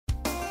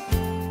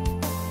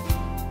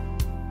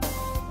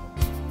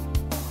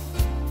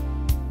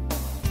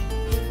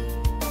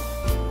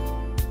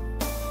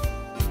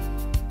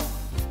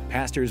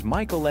Pastors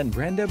Michael and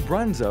Brenda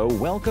Brunzo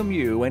welcome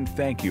you and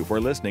thank you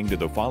for listening to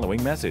the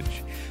following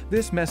message.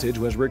 This message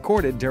was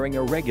recorded during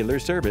a regular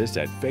service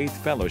at Faith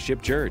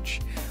Fellowship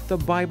Church. The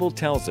Bible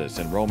tells us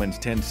in Romans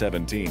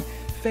 10:17,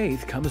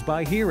 faith comes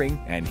by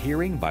hearing, and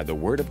hearing by the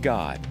Word of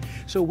God.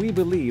 So we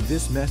believe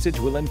this message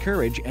will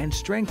encourage and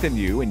strengthen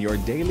you in your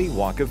daily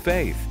walk of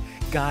faith.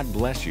 God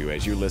bless you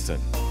as you listen.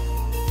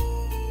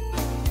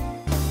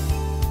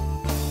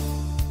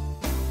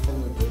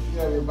 If you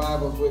have your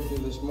Bibles with you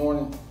this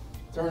morning,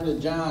 turn to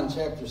John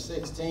chapter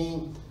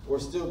 16. We're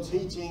still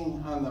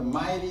teaching on the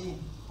mighty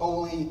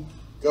Holy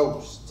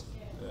Ghost.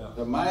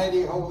 The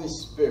mighty Holy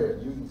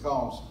Spirit. You can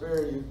call him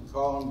Spirit, you can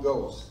call him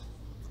Ghost.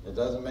 It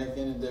doesn't make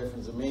any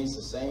difference. It means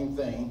the same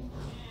thing.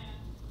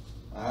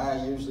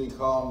 I usually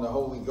call him the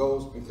Holy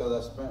Ghost because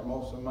I spent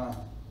most of my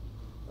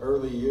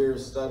early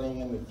years studying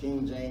in the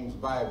King James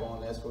Bible,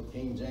 and that's what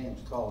King James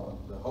called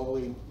him, the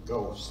Holy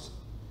Ghost.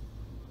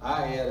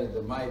 I added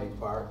the mighty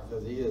part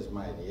because he is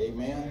mighty.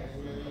 Amen?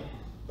 Amen.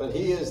 But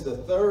he is the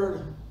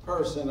third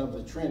person of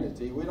the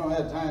Trinity. We don't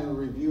have time to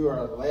review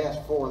our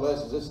last four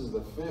lessons. This is the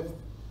fifth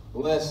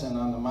lesson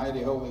on the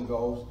mighty Holy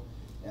Ghost.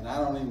 And I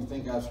don't even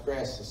think I've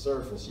scratched the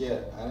surface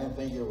yet. I didn't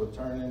think it would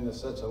turn into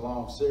such a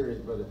long series,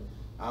 but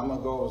I'm going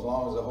to go as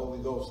long as the Holy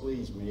Ghost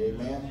leads me.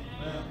 Amen?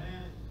 Amen.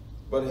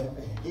 But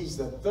he's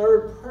the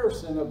third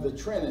person of the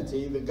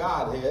Trinity, the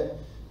Godhead.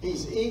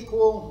 He's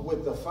equal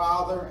with the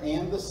Father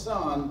and the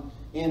Son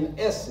in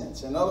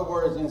essence. In other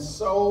words, in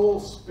soul,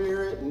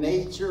 spirit,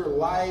 nature,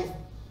 life,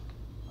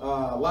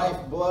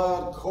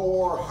 lifeblood,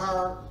 core,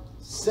 heart,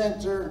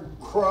 center,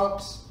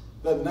 crux,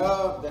 the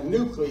nub, the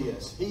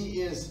nucleus.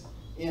 He is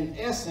in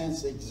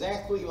essence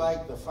exactly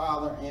like the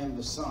Father and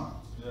the Son.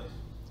 Yes.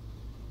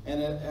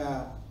 And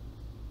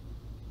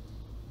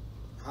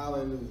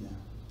hallelujah.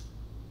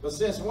 But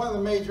since one of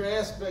the major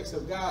aspects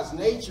of God's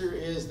nature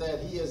is that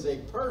he is a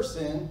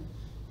person,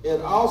 it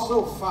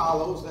also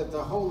follows that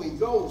the Holy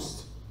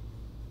Ghost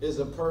is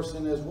a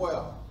person as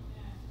well.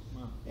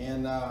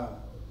 And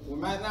we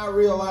might not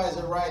realize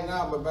it right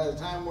now, but by the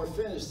time we're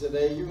finished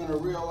today, you're going to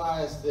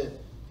realize the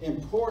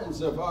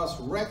importance of us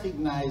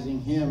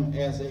recognizing him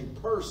as a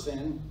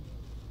person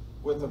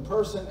with a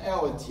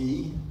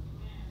personality.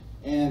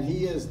 And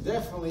he is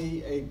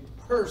definitely a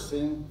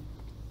person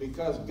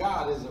because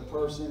God is a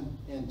person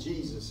and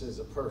Jesus is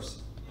a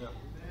person. Yeah.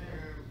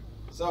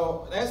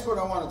 So that's what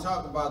I want to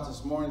talk about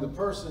this morning, the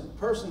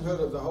personhood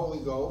of the Holy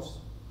Ghost.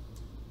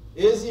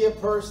 Is he a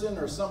person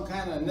or some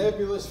kind of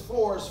nebulous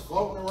force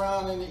floating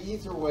around in the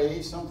ether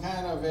waves, some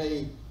kind of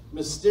a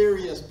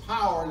mysterious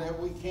power that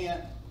we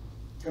can't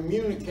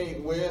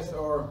communicate with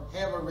or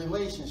have a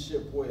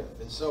relationship with?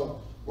 And so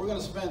we're going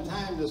to spend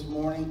time this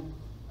morning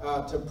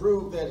to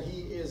prove that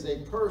he is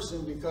a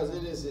person because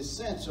it is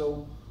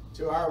essential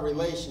to our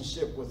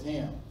relationship with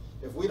him.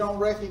 If we don't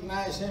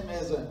recognize him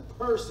as a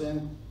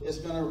person, it's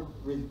going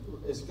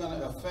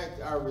to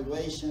affect our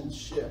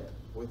relationship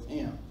with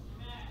him.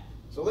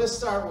 So let's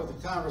start with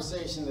the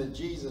conversation that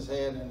Jesus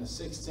had in the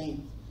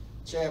 16th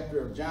chapter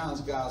of John's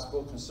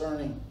Gospel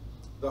concerning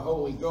the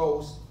Holy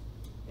Ghost.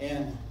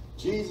 And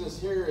Jesus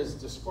here is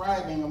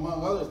describing,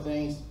 among other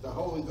things, the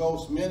Holy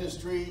Ghost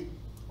ministry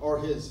or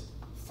his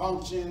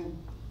function.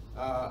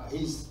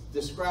 He's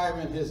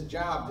describing his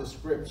job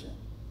description.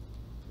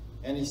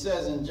 And he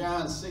says in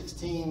John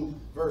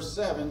 16, verse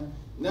 7,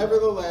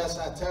 "Nevertheless,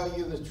 I tell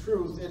you the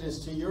truth, it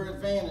is to your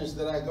advantage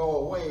that I go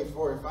away.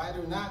 For if I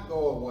do not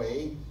go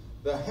away,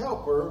 the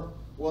Helper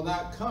will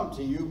not come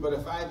to you, but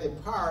if I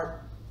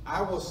depart,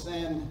 I will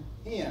send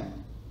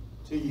him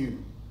to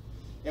you.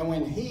 And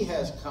when he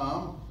has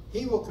come,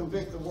 he will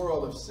convict the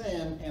world of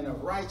sin and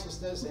of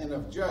righteousness and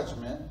of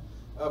judgment.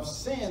 Of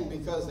sin,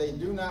 because they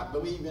do not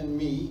believe in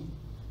me."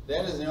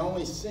 That is the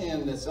only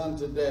sin that's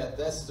unto death.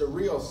 That's the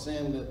real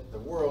sin that the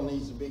world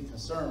needs to be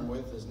concerned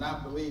with, is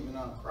not believing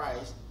on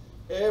Christ.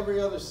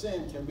 Every other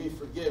sin can be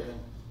forgiven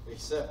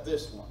except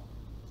this one.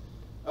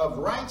 "Of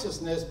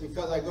righteousness,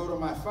 because I go to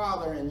my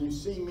Father and you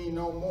see me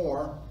no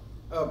more.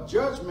 Of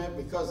judgment,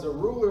 because the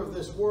ruler of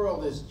this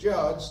world is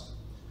judged.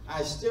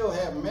 I still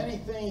have many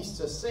things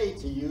to say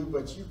to you,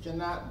 but you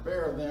cannot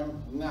bear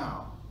them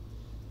now.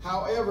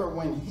 However,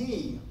 when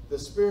he, the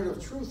Spirit of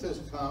truth,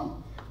 has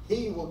come,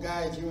 he will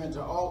guide you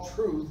into all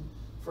truth,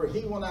 for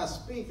he will not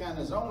speak on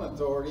his own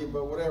authority,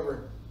 but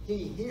whatever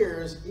he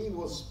hears, he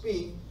will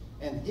speak,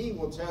 and he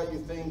will tell you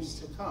things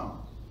to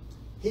come.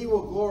 He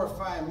will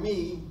glorify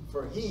me,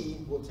 for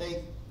he will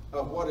take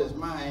of what is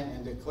mine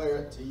and declare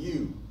it to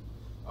you.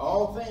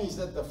 All things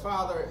that the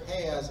Father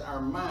has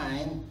are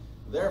mine.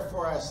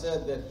 Therefore I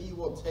said that he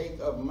will take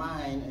of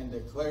mine and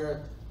declare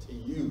it to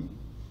you."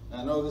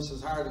 Now, I know this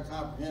is hard to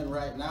comprehend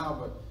right now,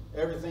 but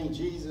everything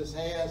Jesus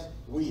has,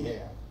 we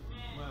have.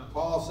 Wow.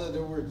 Paul said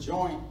that we're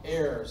joint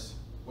heirs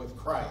with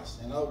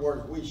Christ. In other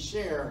words, we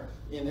share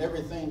in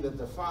everything that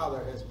the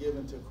Father has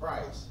given to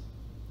Christ.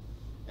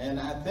 And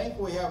I think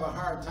we have a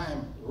hard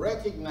time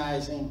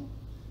recognizing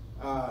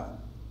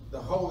the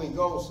Holy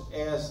Ghost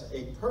as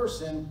a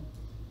person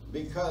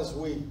because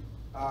we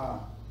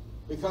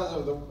because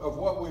of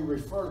what we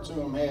refer to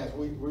him as.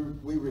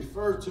 We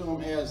refer to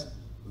him as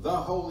the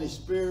Holy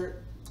Spirit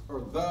or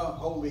the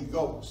Holy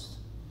Ghost.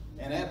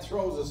 And that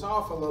throws us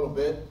off a little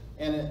bit,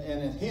 and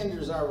it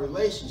hinders our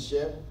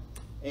relationship.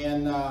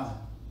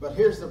 But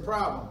here's the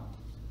problem.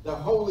 The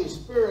Holy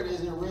Spirit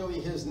isn't really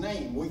his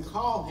name. We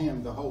call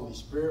him the Holy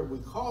Spirit. We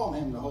call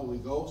him the Holy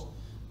Ghost,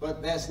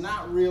 but that's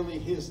not really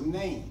his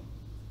name.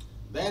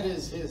 That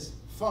is his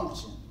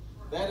function.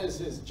 That is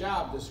his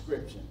job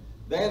description.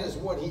 That is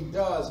what he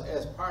does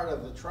as part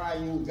of the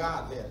triune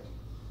Godhead.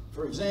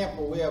 For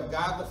example, we have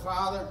God the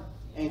Father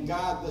and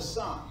God the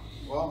Son.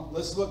 Well,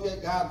 let's look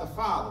at God the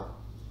Father.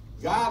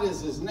 God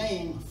is his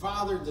name.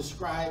 Father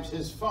describes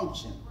his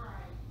function.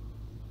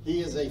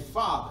 He is a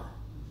father.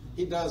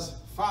 He does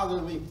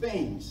fatherly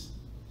things.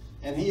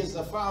 And he is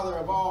the father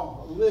of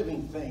all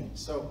living things.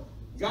 So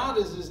God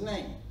is his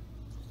name.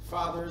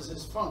 Father is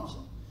his function.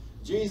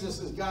 Jesus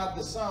is God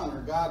the Son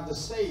or God the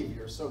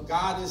Savior. So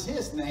God is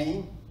his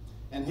name,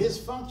 and his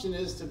function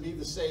is to be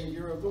the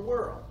Savior of the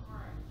world.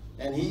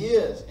 And he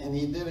is. And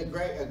he did a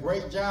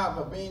great job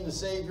of being the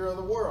Savior of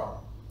the world.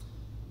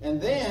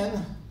 And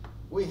then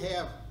we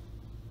have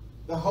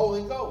the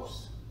Holy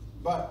Ghost.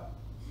 But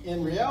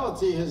in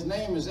reality, his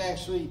name is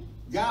actually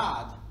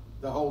God,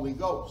 the Holy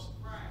Ghost.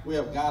 We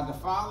have God the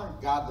Father,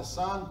 God the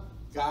Son,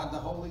 God the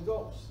Holy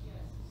Ghost.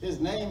 His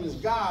name is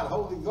God.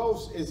 Holy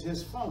Ghost is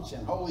his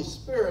function. Holy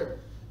Spirit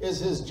is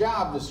his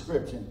job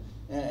description.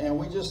 And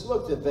we just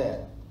looked at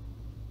that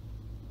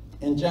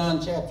in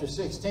John chapter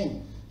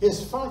 16.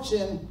 His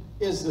function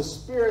is the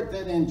Spirit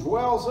that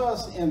indwells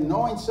us,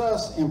 anoints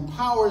us,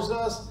 empowers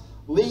us,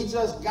 leads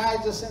us,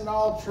 guides us in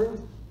all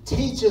truth,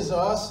 teaches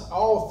us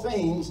all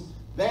things.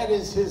 That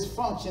is his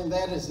function.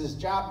 That is his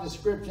job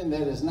description.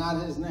 That is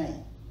not his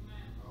name.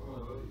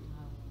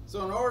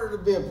 So in order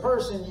to be a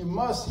person, you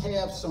must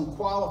have some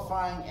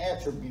qualifying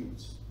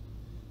attributes.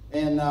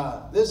 And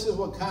this is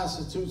what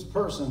constitutes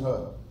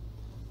personhood.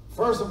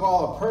 First of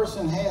all, a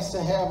person has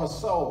to have a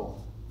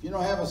soul. If you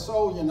don't have a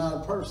soul, you're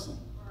not a person.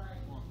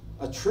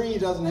 A tree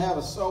doesn't have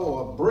a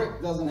soul. A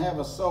brick doesn't have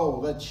a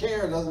soul. A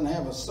chair doesn't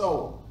have a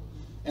soul.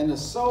 And the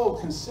soul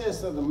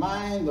consists of the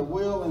mind, the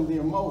will, and the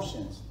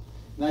emotions.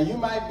 Now, you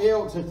might be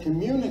able to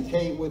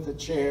communicate with the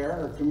chair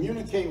or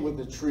communicate with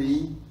the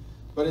tree,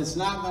 but it's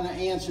not going to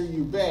answer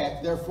you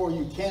back. Therefore,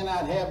 you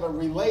cannot have a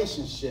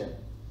relationship.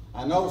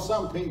 I know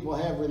some people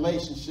have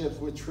relationships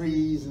with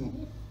trees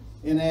and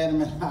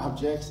inanimate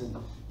objects. And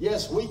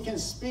yes, we can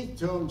speak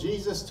to them.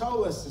 Jesus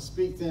told us to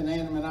speak to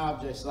inanimate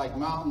objects like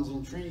mountains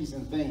and trees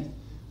and things.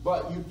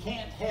 But you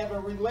can't have a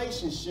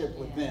relationship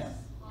with them.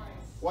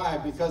 Why?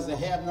 Because they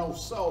have no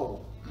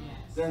soul.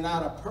 They're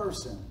not a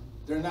person.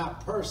 They're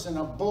not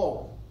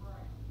personable.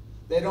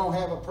 They don't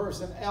have a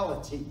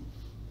personality.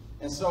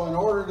 And so in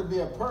order to be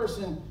a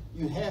person,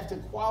 you have to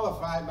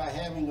qualify by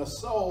having a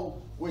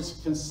soul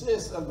which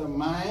consists of the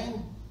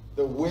mind,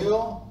 the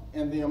will,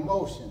 and the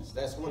emotions.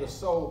 That's what a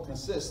soul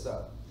consists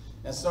of.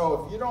 And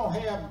so if you don't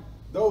have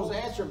those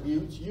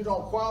attributes, you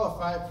don't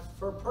qualify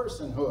for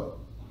personhood.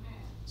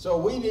 So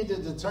we need to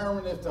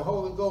determine if the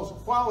Holy Ghost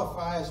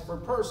qualifies for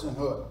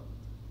personhood.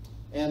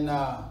 And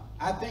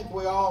I think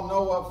we all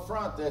know up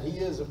front that he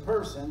is a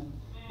person,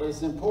 but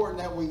it's important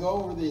that we go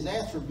over these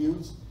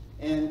attributes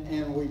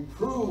and we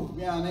prove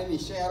beyond any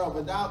shadow of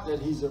a doubt that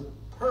he's a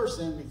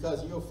person,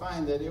 because you'll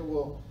find that it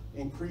will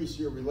increase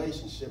your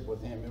relationship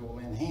with him. It will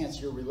enhance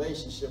your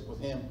relationship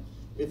with him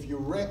if you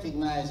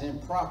recognize him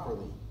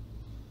properly.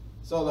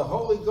 So the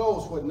Holy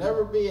Ghost would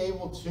never be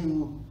able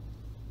to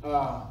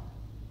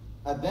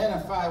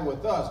identify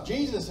with us.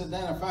 Jesus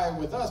identified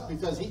with us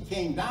because he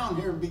came down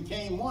here and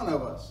became one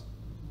of us.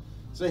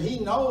 So he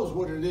knows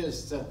what it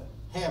is to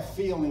have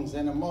feelings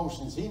and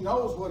emotions. He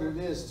knows what it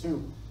is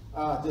to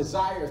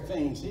desire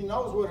things. He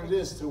knows what it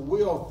is to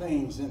will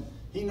things. And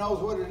he knows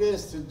what it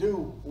is to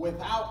do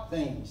without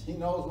things. He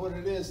knows what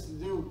it is to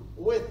do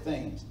with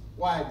things.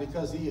 Why?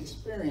 Because he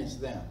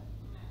experienced them.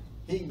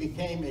 He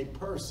became a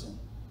person.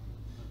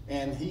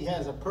 And he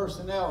has a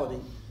personality.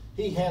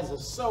 He has a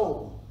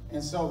soul.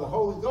 And so the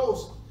Holy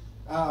Ghost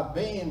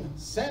being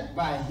sent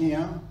by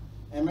him,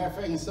 and matter of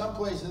fact, in some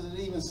places it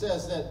even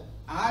says that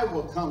I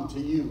will come to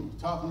you.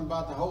 Talking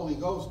about the Holy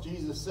Ghost,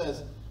 Jesus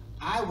says,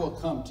 I will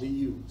come to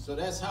you. So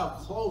that's how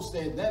close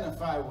they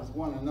identify with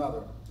one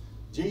another.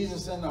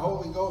 Jesus and the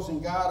Holy Ghost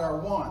and God are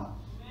one.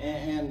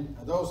 And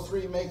those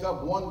three make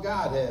up one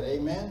Godhead.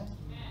 Amen?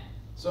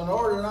 So in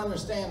order to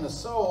understand the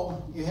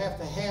soul, you have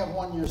to have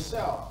one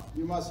yourself.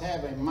 You must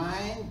have a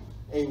mind,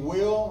 a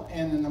will,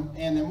 and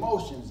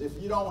emotions.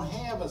 If you don't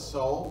have a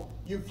soul,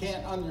 you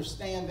can't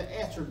understand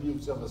the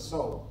attributes of a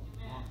soul.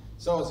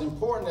 So it's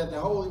important that the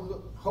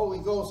Holy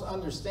Ghost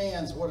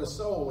understands what a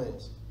soul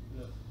is.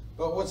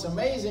 But what's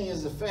amazing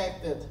is the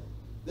fact that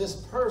this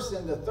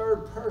person, the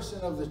third person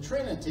of the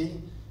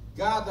Trinity,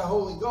 God the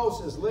Holy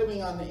Ghost, is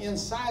living on the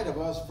inside of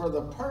us for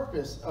the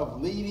purpose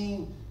of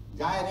leading,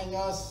 guiding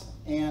us,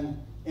 and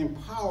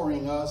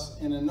empowering us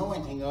and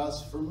anointing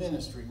us for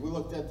ministry. We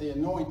looked at the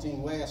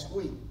anointing last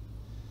week.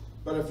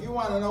 But if you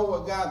want to know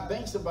what God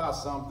thinks about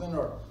something,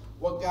 or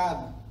what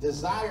God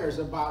desires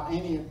about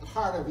any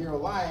part of your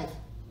life,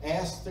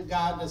 ask the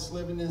God that's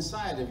living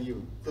inside of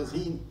you, because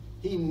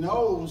he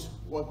knows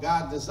what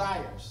God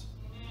desires.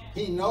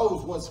 He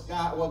knows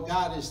what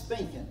God is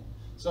thinking.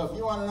 So if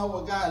you want to know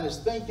what God is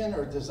thinking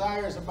or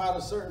desires about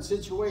a certain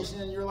situation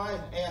in your life,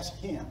 ask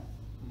him,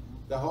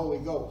 the Holy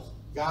Ghost.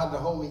 God, the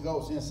Holy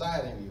Ghost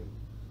inside of you.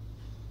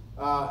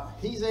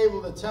 He's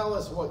able to tell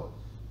us what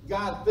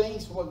God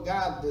thinks, what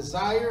God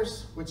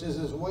desires, which is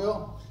his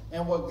will,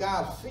 and what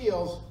God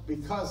feels,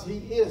 because he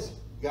is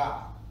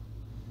God.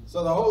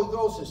 So the Holy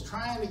Ghost is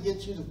trying to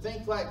get you to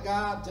think like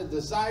God, to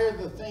desire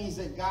the things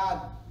that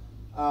God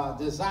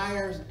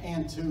desires,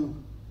 and to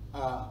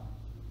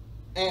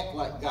act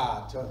like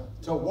God,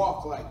 to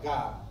walk like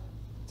God,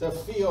 to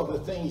feel the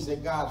things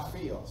that God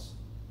feels.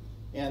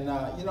 And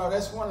you know,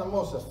 that's one of the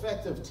most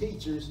effective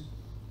teachers,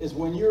 is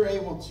when you're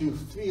able to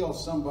feel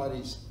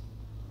somebody's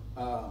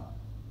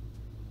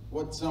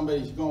what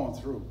somebody's going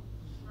through.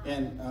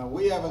 And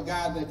we have a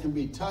God that can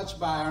be touched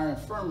by our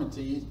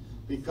infirmities,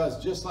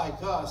 because just like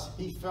us,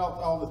 he felt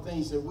all the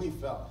things that we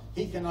felt.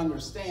 He can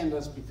understand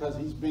us because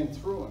he's been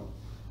through them.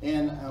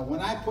 And when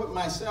I put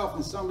myself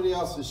in somebody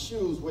else's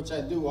shoes, which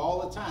I do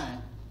all the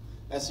time,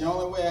 that's the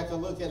only way I can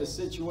look at a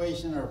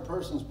situation or a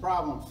person's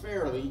problem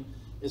fairly,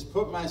 is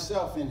put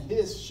myself in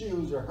his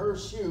shoes or her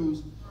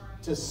shoes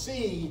to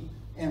see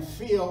and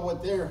feel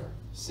what they're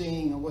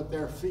seeing and what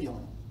they're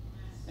feeling.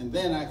 And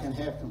then I can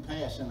have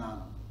compassion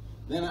on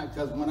them.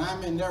 Because when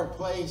I'm in their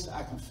place,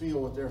 I can feel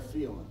what they're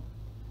feeling.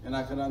 And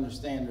I can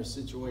understand their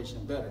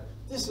situation better.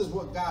 This is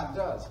what God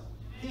does.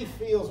 He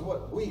feels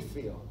what we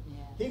feel.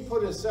 He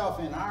put himself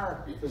in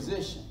our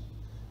position.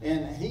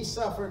 And he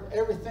suffered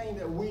everything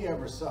that we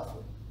ever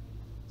suffered,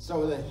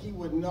 so that he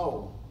would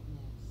know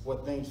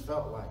what things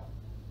felt like.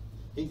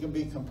 He can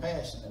be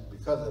compassionate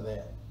because of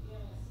that.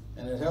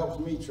 And it helps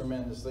me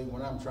tremendously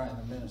when I'm trying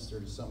to minister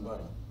to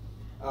somebody.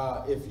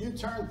 If you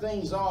turn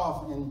things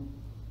off and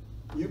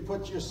you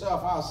put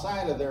yourself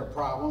outside of their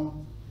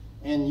problem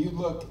and you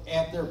look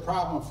at their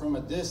problem from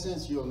a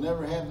distance, you'll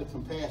never have the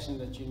compassion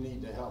that you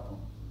need to help them.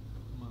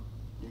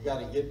 You got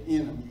to get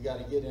in them. You got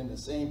to get in the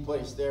same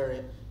place they're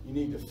in. You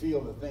need to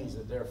feel the things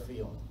that they're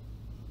feeling.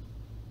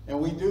 And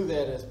we do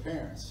that as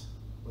parents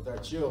with our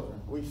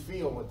children. We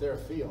feel what they're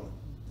feeling.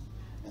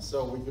 And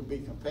so we could be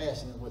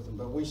compassionate with them.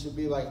 But we should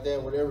be like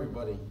that with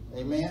everybody.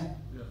 Amen?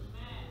 Yes.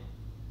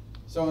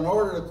 So in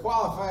order to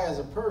qualify as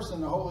a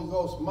person, the Holy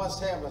Ghost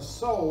must have a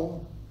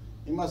soul.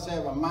 He must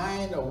have a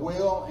mind, a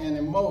will, and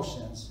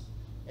emotions.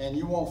 And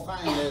you won't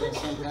find that in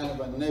some kind of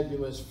a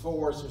nebulous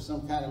force or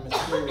some kind of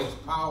mysterious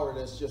power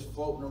that's just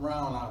floating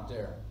around out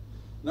there.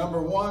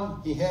 Number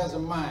one, he has a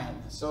mind.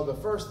 So the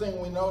first thing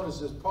we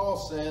notice is Paul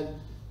said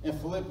in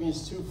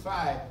Philippians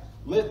 2:5,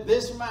 let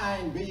this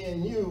mind be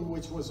in you,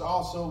 which was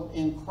also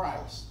in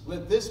Christ.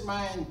 Let this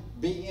mind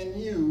be in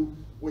you,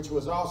 which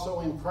was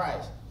also in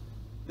Christ.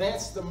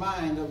 That's the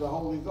mind of the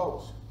Holy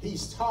Ghost.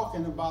 He's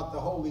talking about the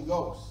Holy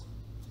Ghost.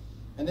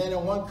 And then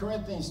in 1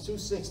 Corinthians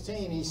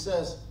 2:16, he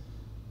says,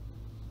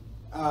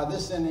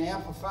 this in the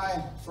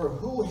Amplified, for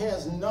who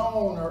has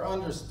known or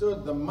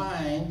understood the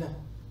mind,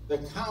 the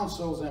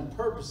counsels and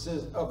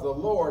purposes of the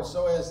Lord,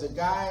 so as to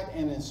guide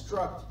and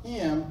instruct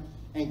him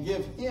and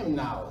give him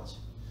knowledge.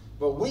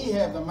 But we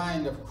have the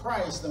mind of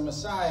Christ, the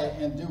Messiah,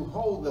 and do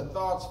hold the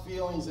thoughts,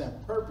 feelings,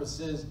 and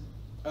purposes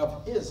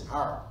of his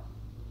heart.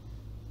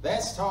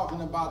 That's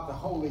talking about the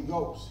Holy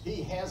Ghost.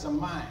 He has a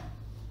mind.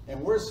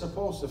 And we're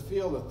supposed to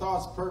feel the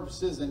thoughts,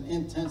 purposes, and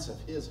intents of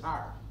his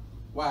heart.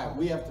 Why?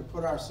 We have to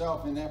put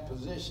ourselves in that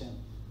position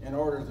in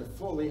order to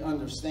fully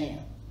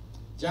understand.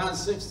 John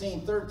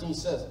 16:13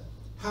 says,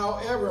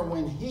 however,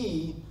 when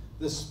he,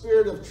 the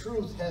Spirit of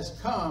truth, has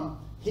come,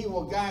 he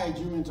will guide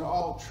you into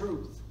all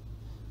truth.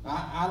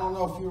 I don't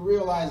know if you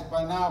realize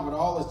by now, but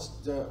all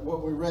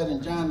what we read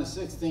in John the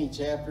 16th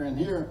chapter and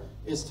here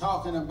is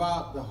talking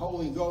about the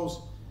Holy Ghost,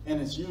 and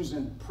it's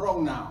using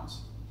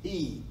pronouns.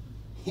 He,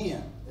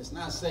 him. It's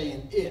not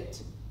saying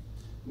it.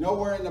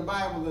 Nowhere in the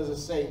Bible does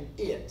it say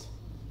it.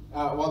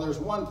 Well, there's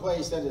one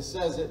place that it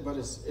says it, but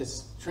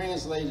it's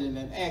translated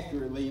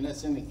inaccurately, and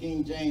that's in the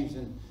King James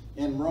and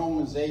in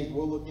Romans 8.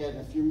 We'll look at it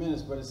in a few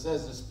minutes, but it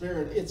says the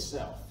Spirit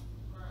itself.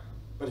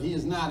 But he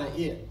is not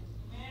a it.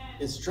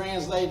 It's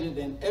translated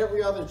in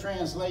every other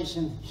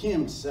translation,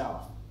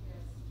 himself.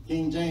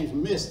 King James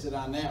missed it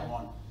on that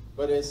one.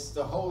 But it's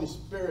the Holy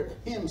Spirit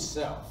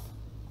himself.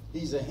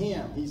 He's a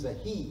him. He's a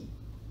he.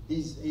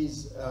 He's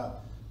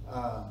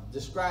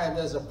described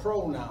as a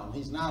pronoun.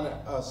 He's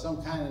not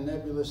some kind of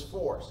nebulous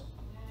force.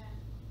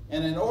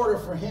 And in order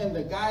for him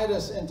to guide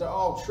us into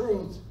all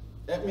truth,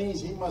 that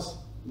means he must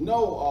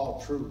know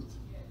all truth.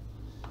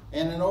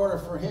 And in order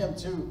for him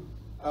to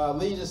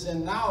lead us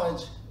in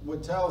knowledge,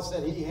 would tell us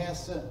that he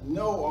has to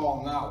know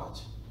all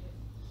knowledge.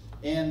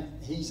 And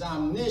he's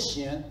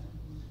omniscient,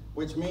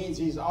 which means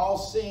he's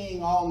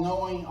all-seeing,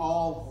 all-knowing,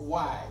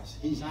 all-wise.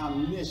 He's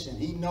omniscient.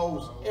 He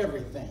knows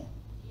everything.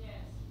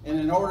 And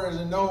in order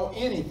to know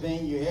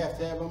anything, you have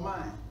to have a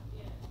mind.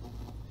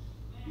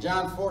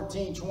 John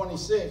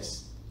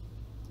 14:26,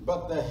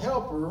 But the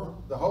Helper,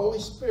 the Holy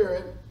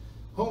Spirit,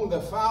 whom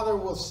the Father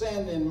will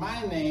send in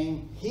my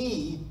name,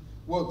 he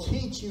will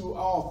teach you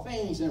all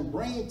things and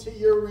bring to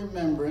your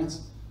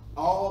remembrance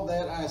all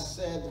that I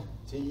said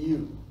to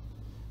you.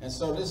 And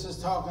so this is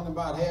talking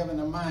about having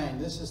a mind.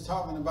 This is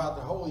talking about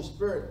the Holy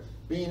Spirit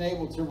being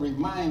able to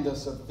remind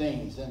us of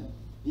things. And,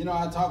 you know,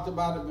 I talked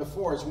about it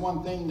before. It's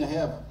one thing to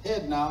have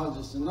head knowledge.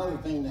 It's another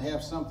thing to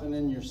have something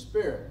in your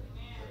spirit.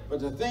 But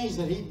the things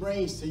that he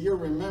brings to your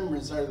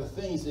remembrance are the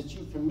things that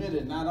you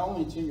committed, not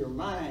only to your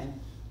mind,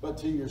 but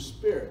to your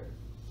spirit.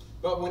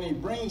 But when he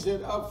brings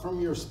it up from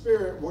your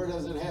spirit, where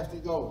does it have to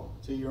go?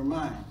 To your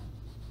mind.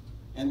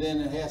 And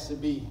then it has to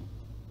be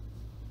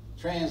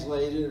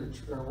translated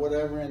or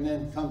whatever, and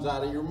then comes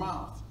out of your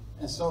mouth.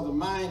 And so the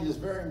mind is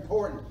very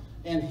important.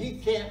 And he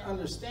can't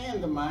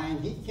understand the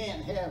mind. He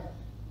can't have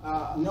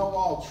know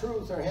all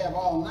truth or have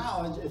all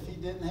knowledge if he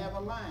didn't have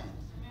a mind.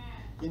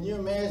 Can you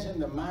imagine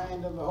the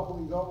mind of the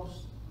Holy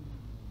Ghost?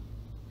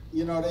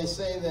 You know, they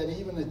say that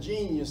even a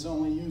genius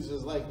only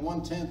uses like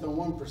 1/10 or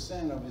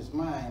 1% of his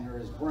mind or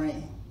his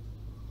brain.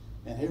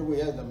 And here we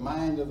have the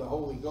mind of the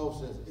Holy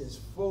Ghost that is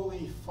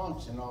fully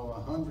functional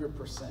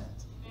 100%.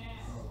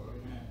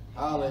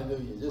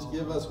 Hallelujah. Just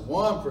give us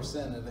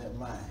 1% of that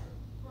mind.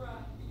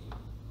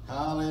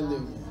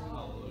 Hallelujah.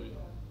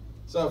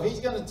 So if he's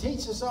going to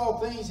teach us all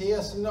things, he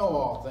has to know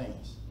all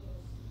things.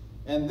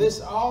 And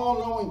this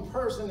all-knowing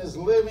person is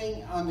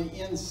living on the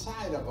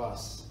inside of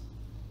us.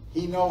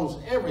 He knows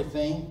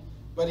everything,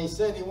 but he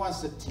said he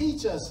wants to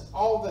teach us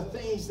all the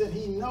things that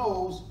he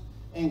knows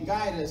and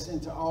guide us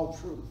into all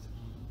truth.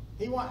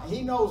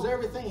 He knows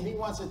everything. He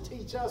wants to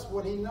teach us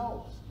what he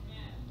knows.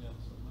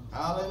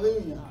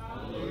 Hallelujah.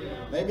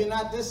 Hallelujah. Maybe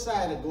not this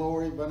side of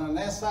glory, but on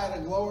that side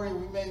of glory,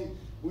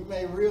 we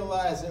may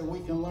realize that we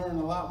can learn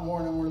a lot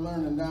more than we're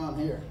learning down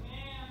here.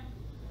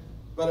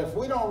 But if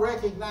we don't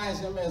recognize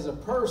him as a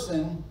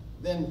person,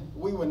 then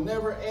we would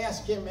never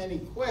ask him any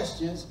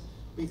questions,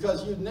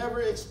 because you'd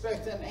never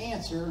expect an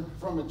answer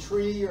from a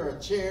tree or a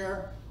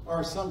chair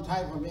or some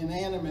type of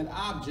inanimate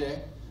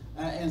object.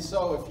 And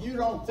so if you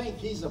don't think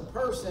he's a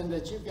person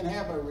that you can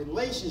have a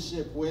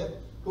relationship with,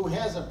 who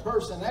has a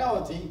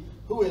personality,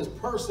 who is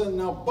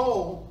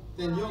personable,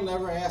 then you'll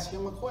never ask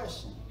him a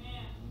question.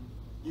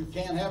 You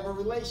can't have a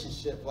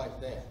relationship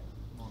like that.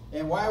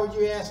 And why would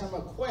you ask him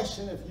a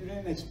question if you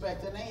didn't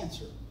expect an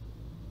answer?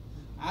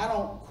 I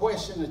don't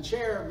question a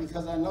chair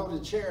because I know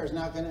the chair is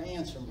not going to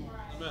answer me.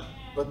 Amen.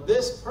 But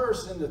this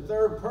person, the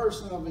third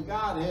person of the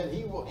Godhead,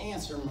 he will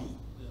answer me.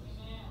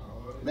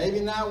 Maybe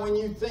not when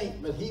you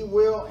think, but he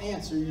will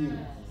answer you.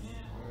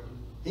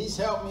 He's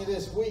helped me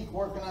this week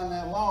working on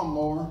that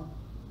lawnmower.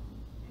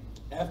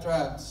 After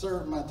I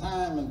served my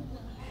time and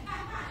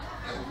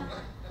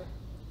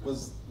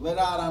was let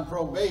out on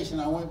probation,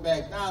 I went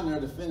back down there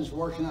to finish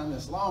working on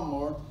this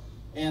lawnmower.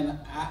 And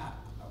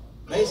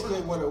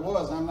basically what it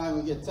was, I'm not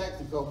going to get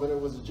technical, but it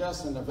was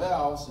adjusting the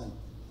valves. And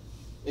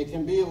it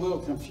can be a little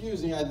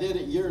confusing. I did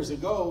it years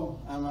ago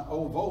on an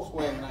old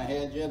Volkswagen I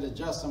had. You had to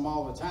adjust them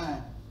all the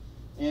time.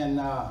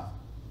 And I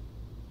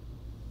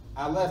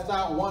left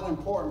out one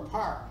important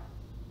part.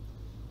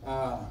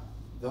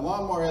 The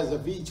lawnmower has a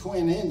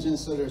V-twin engine,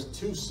 so there's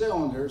 2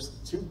 cylinders,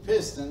 2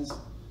 pistons,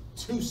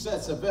 2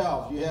 sets of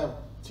valves. You have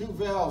 2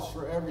 valves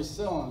for every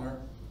cylinder,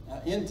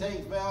 an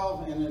intake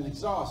valve and an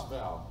exhaust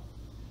valve.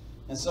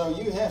 And so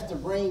you have to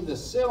bring the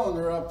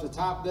cylinder up to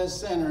top dead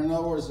center. In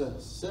other words, the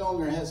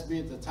cylinder has to be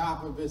at the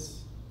top of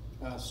its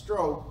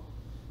stroke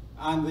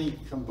on the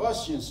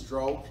combustion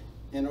stroke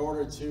in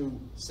order to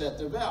set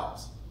the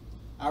valves.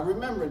 I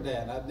remembered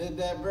that. I did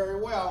that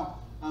very well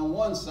on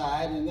one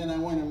side, and then I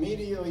went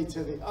immediately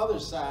to the other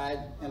side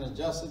and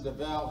adjusted the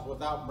valves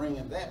without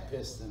bringing that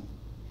piston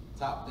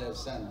top dead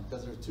center,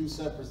 because they're 2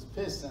 separate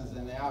pistons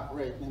and they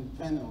operate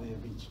independently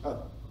of each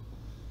other.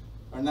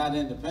 Or not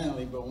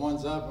independently, but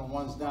one's up and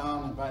one's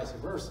down and vice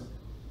versa.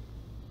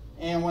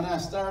 And when I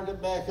started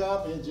it back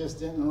up, it just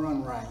didn't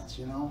run right,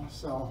 you know.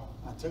 So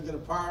I took it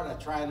apart, I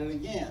tried it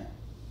again.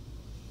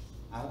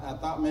 I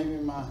thought maybe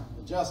my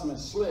adjustment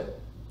slipped.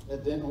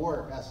 It didn't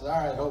work. I said,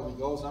 all right, Holy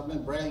Ghost, I've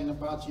been bragging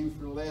about you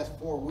for the last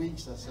 4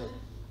 weeks. I said,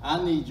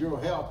 I need your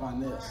help on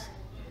this.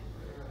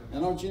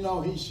 And don't you know,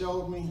 he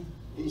showed me.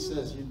 He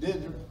says, you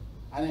did.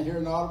 I didn't hear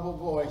an audible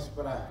voice,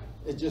 but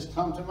it just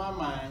come to my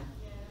mind.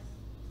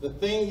 The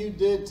thing you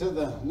did to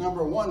the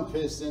number 1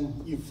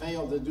 piston, you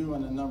failed to do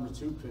in the number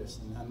 2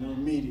 piston. I knew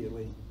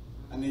immediately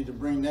I need to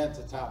bring that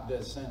to top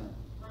dead center.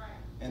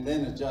 And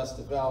then adjust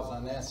the valves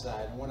on that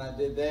side. And when I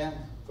did that,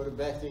 put it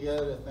back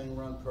together, the thing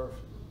run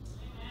perfect.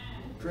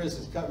 Chris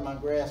is cutting my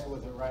grass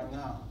with it right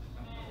now.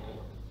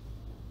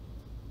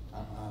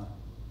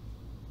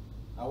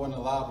 I wasn't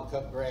allowed to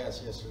cut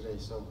grass yesterday,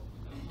 so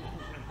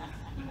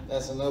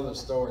that's another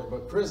story.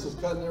 But Chris is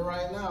cutting it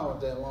right now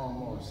with that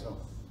lawnmower. So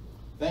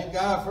thank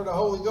God for the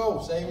Holy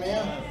Ghost.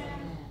 Amen.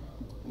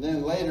 And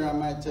then later I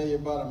might tell you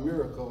about a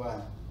miracle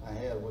I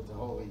had with the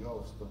Holy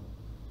Ghost. But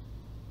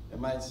it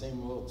might seem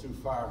a little too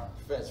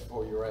far-fetched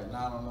for you right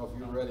now. I don't know if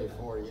you're ready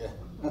for it yet.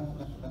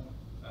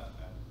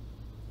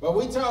 But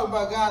we talk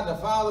about God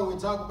the Father, we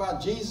talk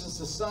about Jesus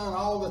the Son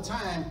all the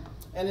time,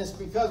 and it's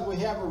because we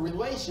have a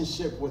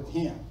relationship with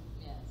him.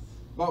 Yes.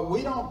 But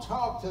we don't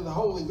talk to the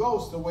Holy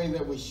Ghost the way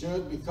that we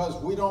should,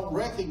 because we don't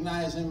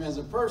recognize him as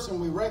a person.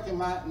 We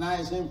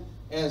recognize him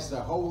as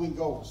the Holy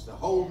Ghost, the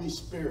Holy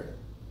Spirit.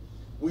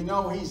 We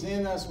know he's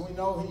in us. We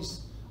know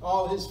he's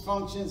all his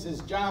functions, his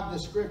job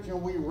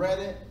description. We read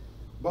it,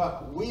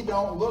 but we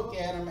don't look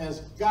at him as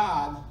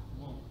God,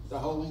 the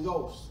Holy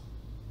Ghost,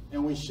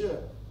 and we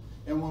should.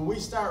 And when we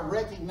start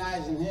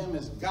recognizing him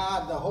as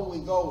God, the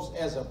Holy Ghost,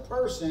 as a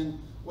person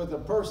with a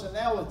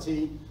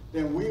personality,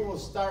 then we will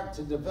start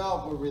to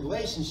develop a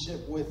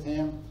relationship with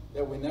him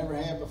that we never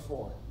had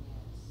before.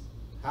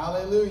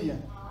 Hallelujah.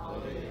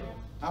 Hallelujah.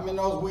 How many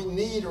knows we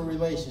need a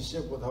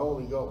relationship with the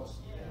Holy Ghost?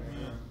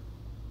 Amen.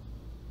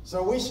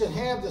 So we should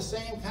have the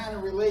same kind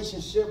of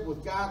relationship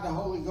with God, the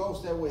Holy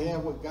Ghost, that we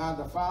have with God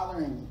the Father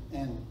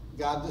and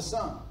God the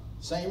Son.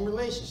 Same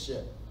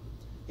relationship.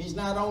 He's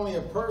not only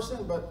a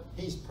person, but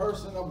he's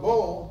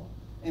personable,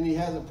 and he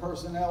has a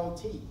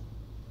personality.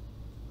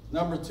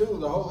 Number two,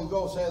 the Holy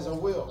Ghost has a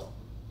will.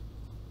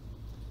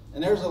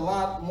 And there's a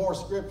lot more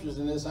scriptures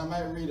in this. I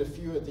might read a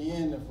few at the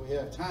end if we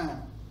have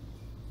time.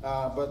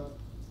 But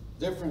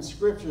different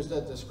scriptures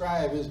that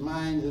describe his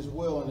mind, his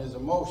will, and his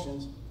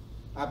emotions.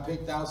 I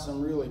picked out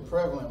some really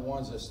prevalent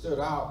ones that stood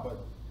out.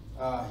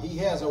 But he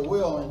has a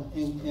will.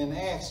 In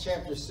Acts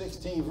chapter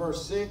 16,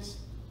 verse 6,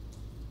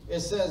 it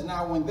says,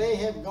 "Now when they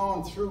had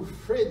gone through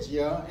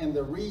Phrygia and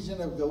the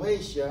region of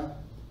Galatia,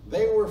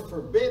 they were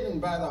forbidden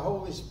by the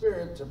Holy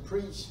Spirit to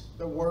preach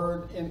the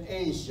word in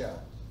Asia."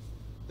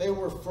 They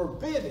were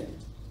forbidden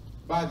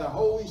by the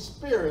Holy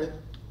Spirit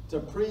to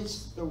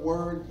preach the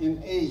word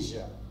in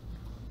Asia.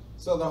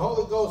 So the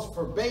Holy Ghost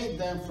forbade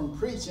them from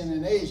preaching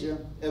in Asia,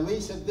 at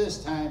least at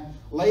this time.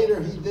 Later,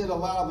 he did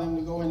allow them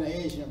to go into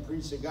Asia and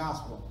preach the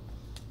gospel.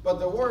 But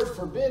the word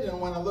forbidden,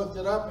 when I looked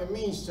it up, it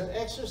means to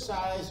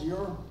exercise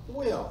your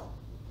will.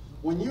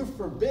 When you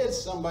forbid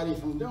somebody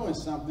from doing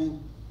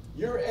something,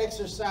 you're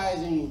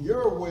exercising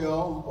your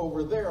will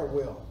over their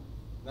will.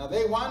 Now,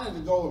 they wanted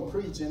to go and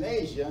preach in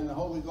Asia, and the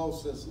Holy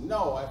Ghost says,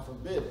 "No, I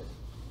forbid it."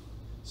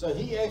 So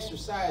he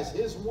exercised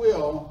his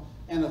will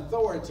and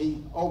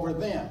authority over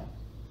them,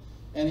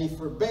 and he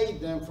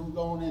forbade them from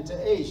going into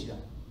Asia.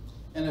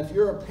 And if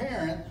you're a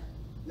parent,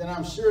 then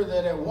I'm sure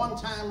that at one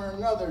time or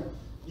another,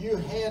 you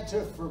had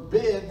to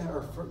forbid,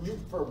 or you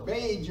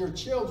forbade your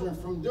children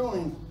from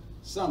doing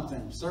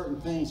something, certain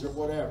things or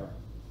whatever.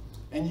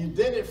 And you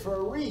did it for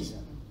a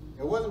reason.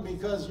 It wasn't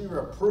because you're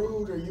a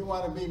prude or you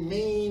want to be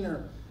mean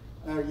or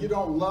you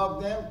don't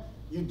love them.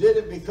 You did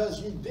it because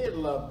you did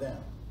love them.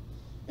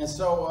 And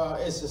so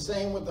it's the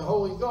same with the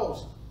Holy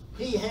Ghost.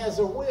 He has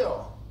a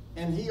will,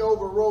 and he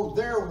overrode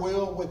their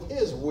will with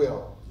his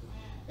will.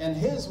 And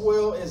his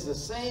will is the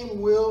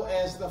same will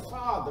as the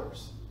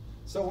Father's.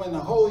 So when the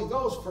Holy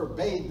Ghost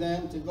forbade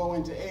them to go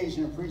into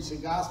Asia and preach the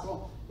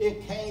gospel,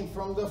 it came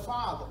from the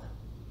Father,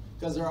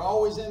 because they're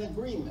always in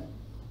agreement.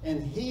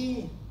 And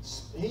he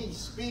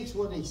speaks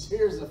what he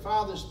hears the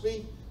Father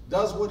speak,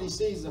 does what he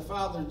sees the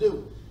Father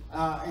do.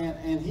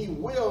 And he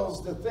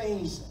wills the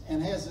things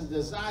and has the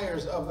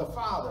desires of the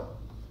Father.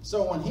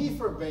 So when he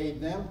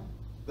forbade them,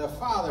 the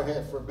Father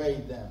had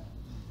forbade them.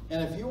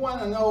 And if you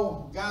want to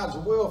know God's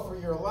will for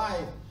your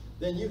life,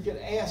 then you can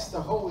ask the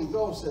Holy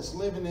Ghost that's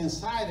living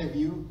inside of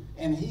you,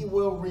 and he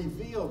will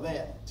reveal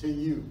that to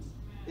you.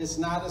 It's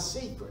not a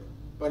secret,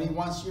 but he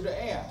wants you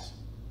to ask.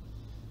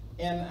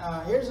 And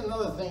here's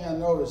another thing I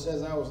noticed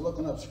as I was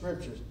looking up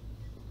scriptures.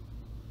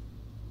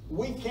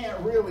 We can't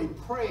really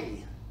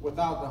pray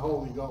without the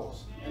Holy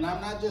Ghost. And I'm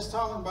not just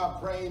talking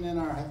about praying in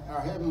our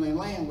heavenly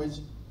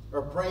language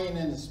or praying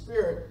in the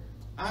Spirit.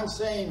 I'm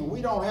saying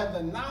we don't have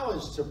the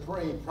knowledge to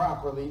pray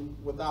properly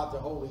without the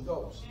Holy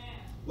Ghost.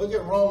 Look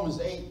at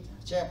Romans 8,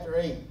 chapter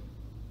 8.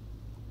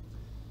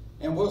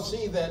 And we'll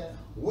see that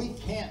we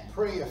can't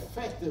pray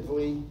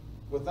effectively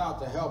without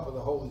the help of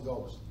the Holy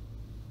Ghost.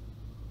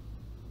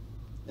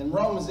 In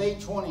Romans 8,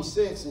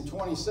 26 and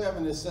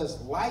 27, it says,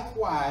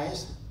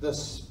 "Likewise, the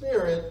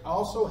Spirit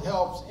also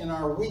helps in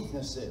our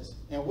weaknesses."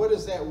 And what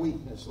is that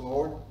weakness,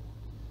 Lord?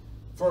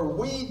 "For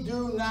we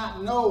do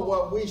not know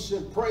what we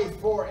should pray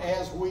for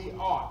as we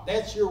ought."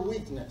 That's your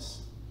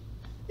weakness.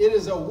 It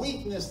is a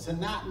weakness to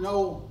not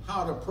know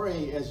how to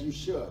pray as you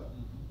should.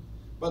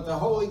 But the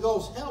Holy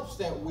Ghost helps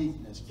that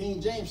weakness.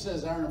 King James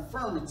says our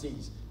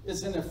infirmities.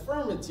 It's an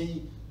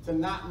infirmity to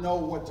not know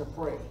what to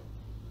pray.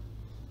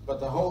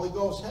 But the Holy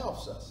Ghost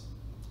helps us.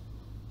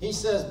 He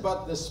says,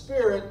 but the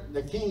Spirit,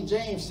 the King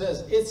James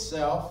says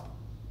itself,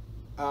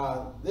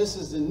 this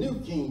is the New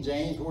King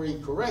James where he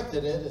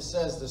corrected it. It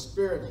says the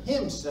Spirit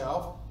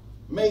himself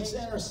makes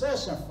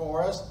intercession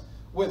for us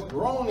with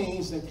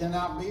groanings that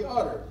cannot be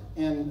uttered.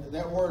 And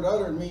that word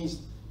uttered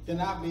means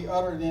cannot be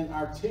uttered in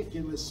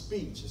articulate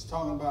speech. It's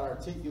talking about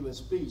articulate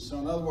speech. So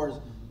in other words,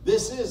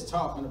 this is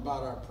talking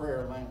about our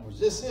prayer language.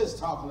 This is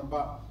talking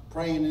about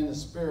praying in the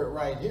Spirit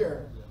right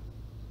here.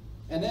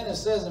 And then it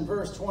says in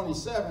verse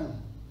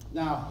 27,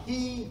 "Now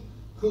he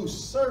who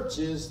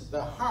searches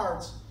the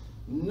hearts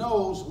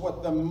knows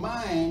what the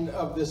mind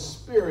of the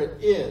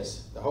Spirit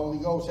is. The Holy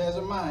Ghost has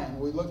a mind.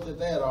 We looked at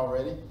that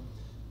already.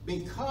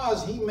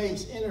 Because he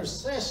makes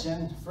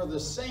intercession for the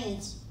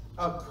saints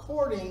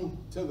according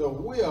to the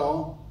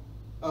will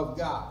of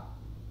God.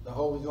 The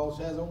Holy Ghost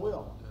has a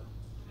will.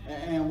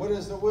 And what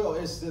is the will?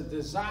 It's the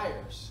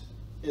desires.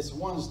 It's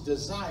one's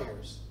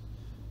desires.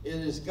 It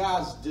is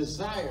God's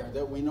desire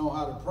that we know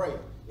how to pray.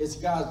 It's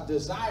God's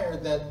desire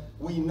that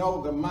we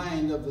know the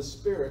mind of the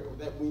Spirit,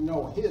 that we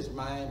know his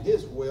mind,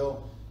 his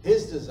will,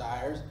 his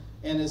desires.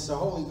 And it's the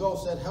Holy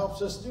Ghost that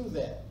helps us do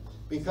that.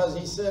 Because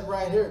he said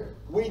right here,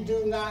 we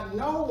do not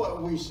know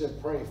what we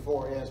should pray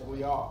for as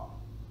we ought.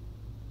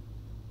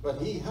 But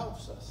he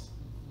helps us.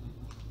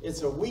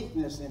 It's a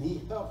weakness and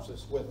he helps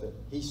us with it.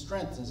 He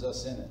strengthens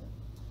us in it.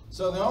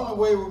 So the only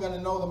way we're going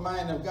to know the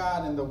mind of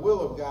God and the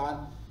will of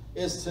God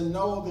is to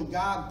know the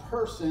God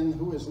person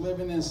who is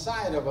living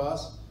inside of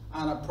us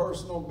on a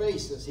personal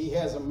basis. He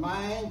has a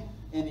mind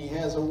and he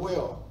has a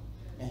will.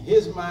 And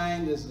his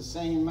mind is the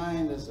same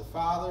mind as the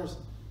Father's.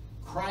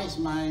 Christ's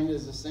mind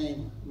is the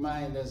same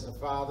mind as the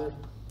Father.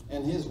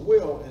 And his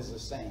will is the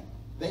same.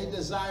 They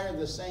desire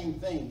the same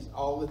things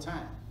all the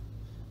time.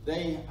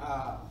 They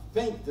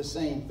think the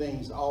same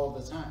things all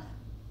the time.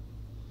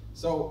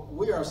 So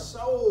we are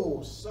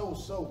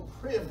so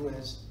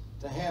privileged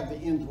to have the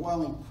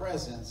indwelling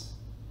presence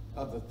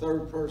of the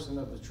third person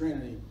of the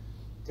Trinity,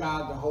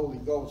 God the Holy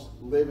Ghost,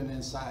 living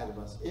inside of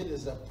us. It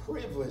is a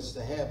privilege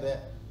to have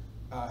that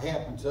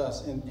happen to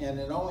us. And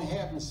it only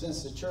happened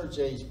since the church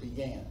age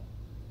began.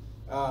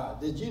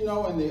 Did you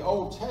know in the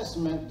Old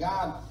Testament,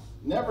 God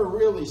never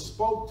really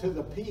spoke to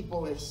the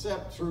people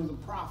except through the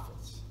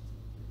prophets?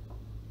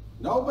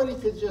 Nobody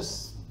could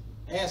just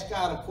ask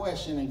God a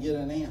question and get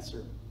an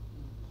answer.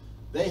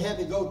 They had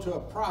to go to a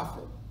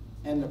prophet,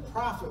 and the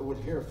prophet would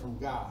hear from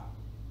God.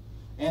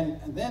 And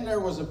then there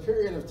was a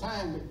period of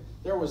time,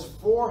 there was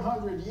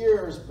 400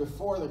 years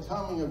before the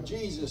coming of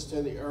Jesus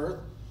to the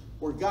earth,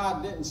 where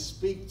God didn't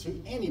speak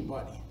to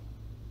anybody.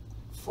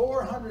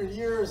 400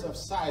 years of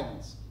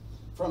silence.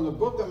 From the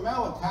book of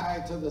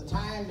Malachi to the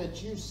time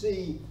that you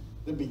see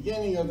the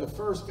beginning of the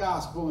first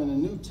gospel in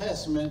the New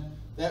Testament,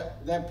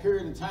 that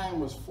period of time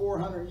was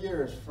 400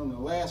 years from the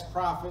last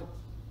prophet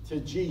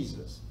to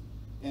Jesus.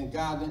 And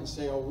God didn't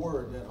say a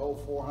word that whole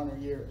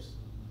 400 years.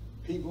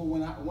 People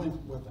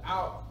went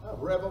without a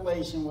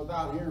revelation,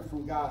 without hearing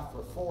from God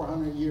for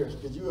 400 years.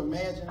 Could you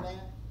imagine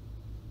that?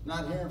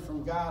 Not hearing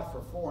from God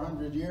for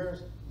 400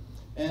 years?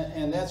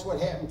 And that's what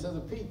happened to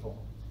the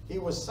people. He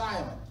was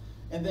silent.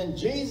 And then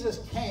Jesus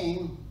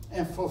came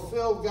and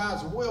fulfilled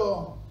God's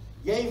will,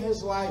 gave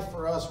his life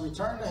for us,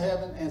 returned to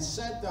heaven, and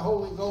sent the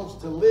Holy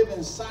Ghost to live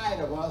inside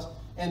of us.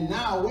 And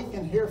now we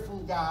can hear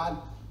from God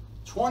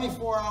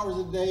 24 hours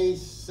a day,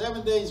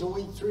 7 days a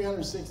week,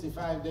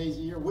 365 days a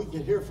year. We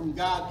can hear from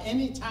God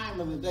any time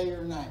of the day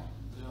or night.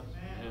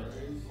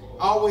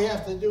 All we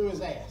have to do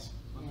is ask.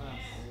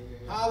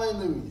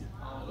 Hallelujah.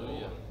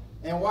 Hallelujah.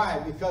 And why?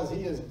 Because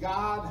he is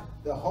God,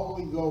 the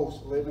Holy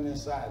Ghost, living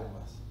inside of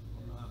us.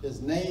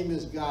 His name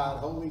is God.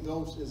 Holy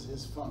Ghost is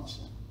his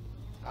function.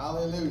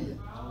 Hallelujah.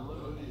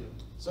 Hallelujah.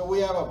 So we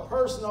have a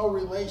personal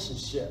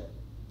relationship.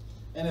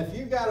 And if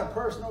you got a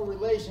personal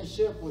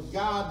relationship with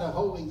God, the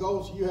Holy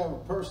Ghost, you have a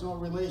personal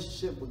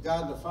relationship with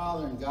God the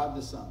Father and God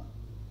the Son.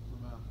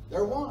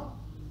 They're one.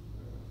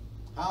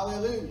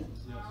 Hallelujah.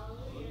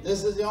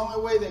 This is the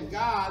only way that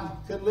God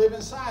could live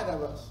inside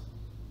of us.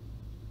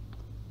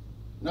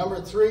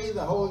 Number 3,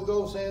 the Holy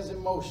Ghost has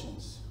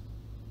emotions.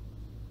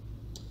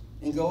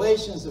 In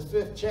Galatians, the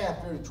 5th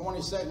chapter, the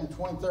 22nd,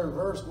 23rd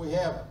verse, we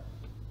have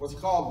what's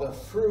called the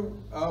fruit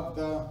of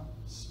the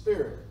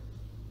Spirit.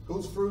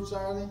 Whose fruits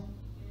are they?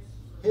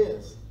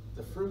 His.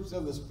 The fruits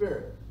of the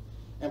Spirit.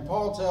 And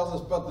Paul tells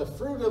us, but the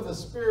fruit of the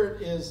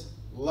Spirit is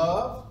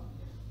love,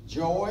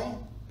 joy,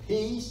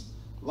 peace,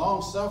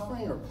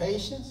 long-suffering or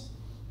patience,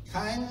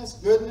 kindness,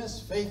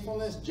 goodness,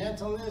 faithfulness,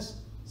 gentleness,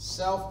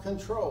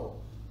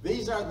 self-control.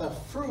 These are the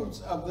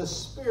fruits of the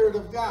Spirit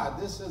of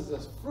God. This is the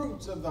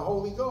fruits of the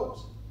Holy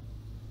Ghost.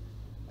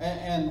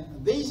 And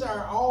these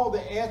are all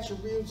the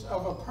attributes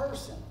of a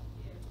person.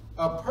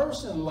 A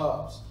person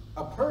loves.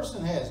 A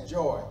person has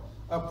joy.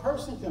 A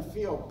person can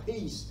feel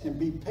peace and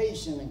be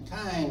patient and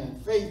kind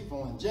and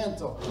faithful and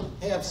gentle,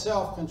 have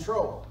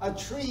self-control. A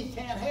tree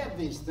can't have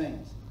these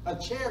things. A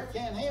chair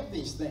can't have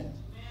these things.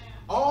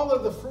 All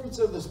of the fruits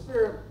of the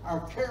Spirit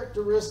are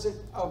characteristic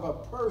of a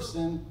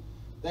person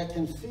that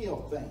can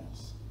feel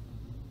things.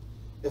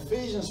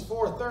 Ephesians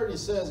 4:30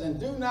 says, and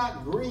do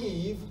not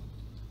grieve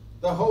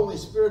the Holy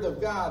Spirit of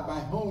God, by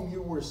whom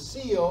you were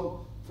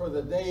sealed for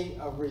the day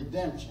of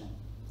redemption.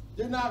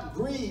 Do not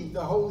grieve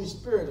the Holy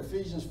Spirit,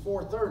 Ephesians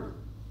 4:30.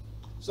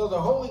 So the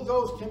Holy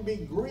Ghost can be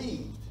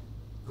grieved.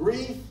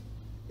 Grief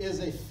is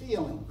a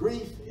feeling.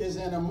 Grief is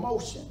an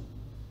emotion.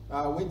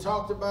 We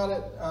talked about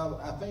it,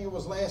 I think it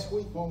was last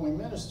week when we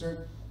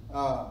ministered,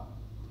 that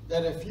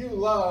if you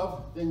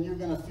love, then you're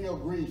going to feel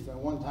grief at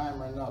one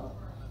time or another.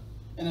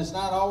 And it's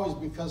not always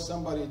because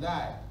somebody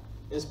died.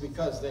 it's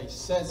because they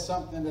said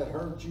something that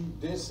hurt you,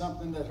 did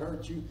something that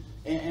hurt you,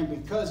 and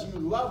because you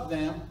love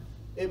them,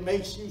 it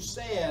makes you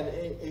sad.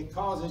 It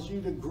causes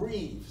you to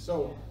grieve.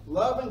 So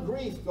love and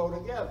grief go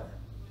together.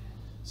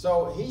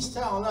 So he's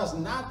telling us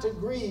not to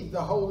grieve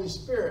the Holy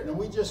Spirit. And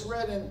we just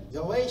read in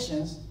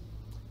Galatians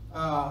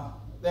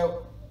that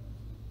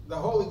the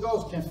Holy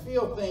Ghost can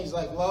feel things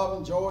like love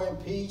and joy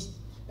and peace.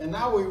 And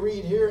now we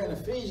read here in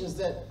Ephesians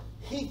that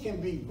he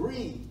can be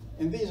grieved.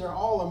 And these are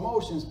all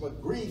emotions,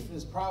 but grief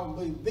is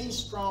probably the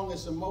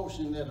strongest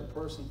emotion that a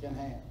person can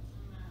have.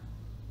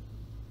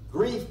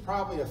 Grief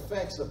probably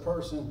affects a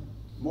person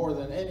more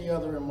than any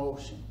other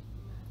emotion.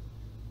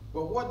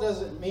 But what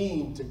does it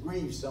mean to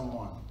grieve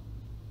someone?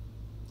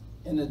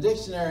 In the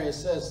dictionary it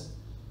says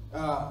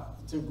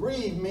to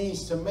grieve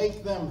means to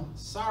make them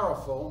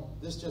sorrowful.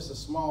 This is just a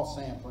small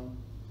sampling.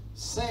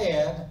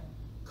 Sad,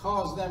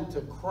 cause them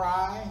to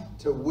cry,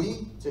 to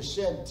weep, to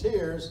shed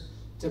tears,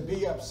 to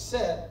be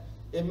upset.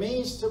 It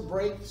means to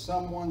break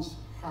someone's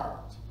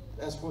heart.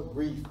 That's what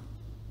grief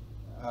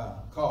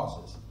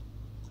causes.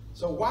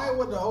 So why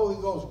would the Holy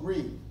Ghost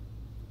grieve?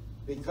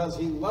 Because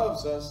he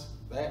loves us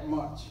that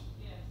much.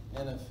 Yes.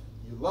 And if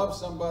you love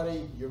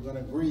somebody, you're going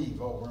to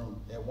grieve over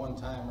them at one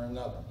time or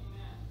another.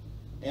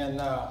 Amen. And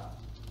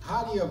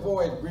how do you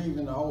avoid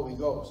grieving the Holy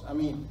Ghost? I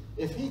mean,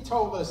 if he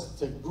told us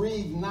to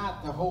grieve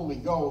not the Holy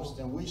Ghost,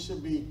 then we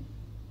should be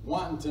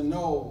wanting to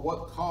know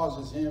what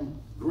causes him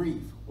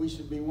grief. We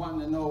should be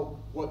wanting to know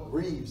what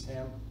grieves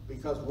him,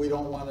 because we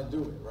don't want to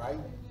do it, right?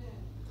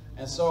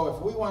 And so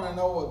if we want to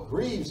know what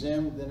grieves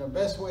him, then the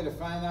best way to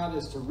find out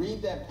is to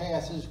read that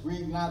passage,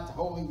 grieve not the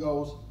Holy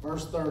Ghost,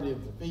 verse 30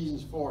 of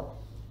Ephesians 4,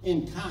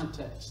 in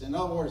context. In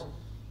other words,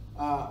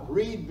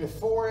 read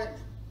before it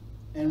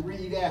and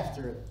read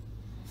after it.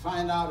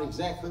 Find out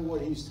exactly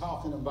what he's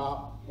talking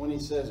about when he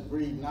says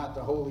grieve not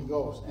the Holy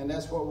Ghost. And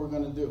that's what we're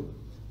going to do.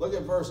 Look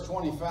at verse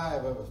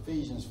 25 of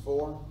Ephesians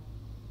 4.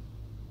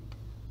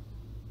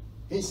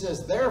 He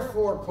says,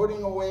 therefore,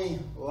 putting away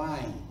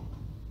lying,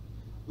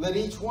 let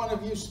each one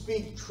of you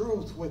speak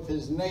truth with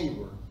his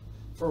neighbor,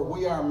 for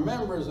we are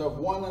members of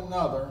one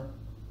another.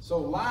 So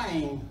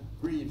lying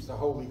grieves the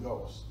Holy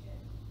Ghost.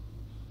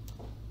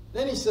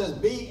 Then he says,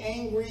 be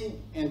angry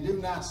and do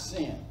not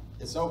sin.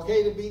 It's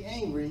okay to be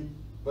angry,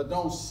 but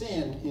don't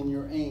sin in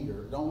your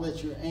anger. Don't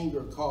let your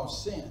anger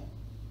cause sin.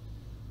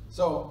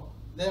 So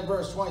then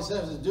verse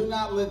 27 says, do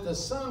not let the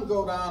sun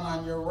go down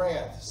on your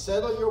wrath.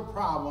 Settle your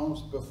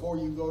problems before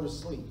you go to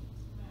sleep.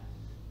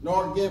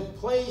 Nor give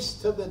place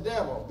to the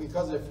devil.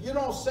 Because if you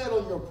don't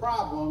settle your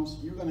problems,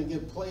 you're going to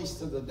give place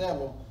to the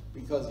devil,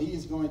 because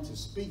he's going to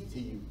speak to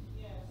you.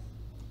 Yes.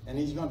 And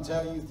he's going to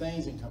tell you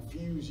things and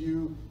confuse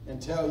you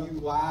and tell you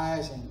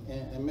lies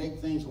and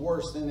make things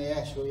worse than they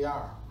actually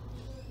are.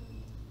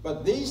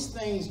 But these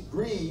things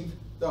grieve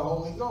the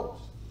Holy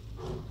Ghost.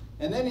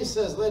 And then he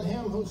says, let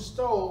him who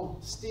stole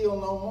steal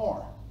no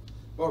more,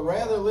 but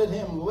rather let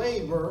him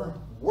labor,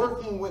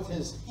 working with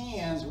his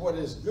hands what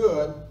is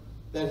good,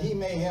 that he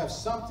may have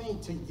something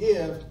to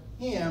give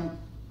him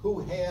who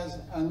has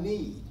a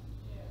need.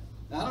 Yes.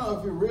 Now, I don't know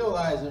if you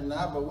realize it or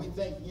not, but we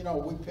think,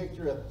 we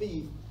picture a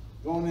thief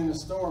going in the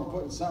store and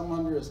putting something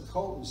under his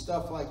coat and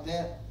stuff like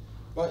that.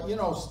 But,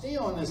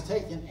 stealing is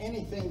taking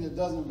anything that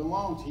doesn't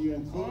belong to you,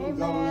 including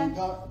government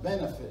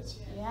benefits.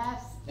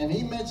 Yes. And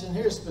he mentioned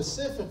here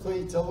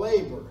specifically to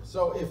labor.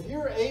 So if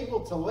you're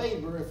able to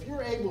labor, if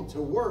you're able to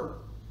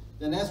work,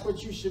 then that's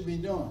what you should be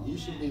doing. You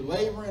should be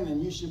laboring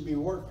and you should be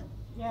working.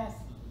 Yes.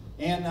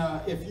 And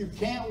if you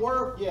can't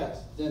work, yes,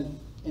 then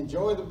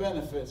enjoy the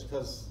benefits,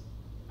 because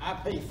I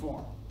pay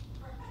for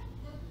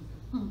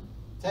them.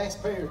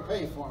 Taxpayers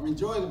pay for them.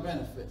 Enjoy the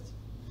benefits.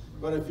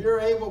 But if you're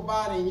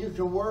able-bodied and you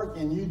can work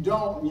and you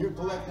don't, and you're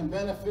collecting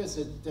benefits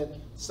that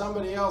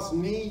somebody else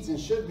needs and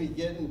should be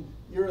getting,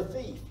 you're a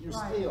thief. You're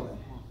stealing.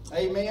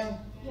 Amen?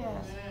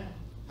 Yes.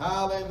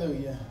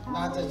 Hallelujah.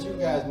 Not that you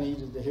guys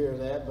needed to hear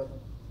that, but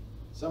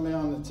somebody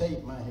on the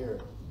tape might hear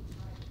it.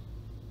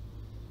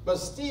 But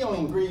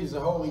stealing grieves the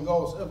Holy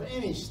Ghost of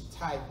any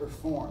type or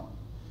form.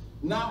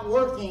 Not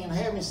working and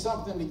having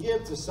something to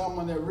give to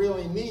someone that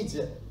really needs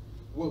it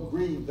will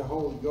grieve the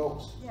Holy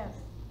Ghost. Yes.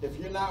 If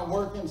you're not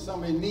working,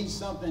 somebody needs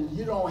something,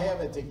 you don't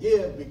have it to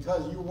give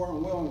because you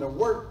weren't willing to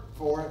work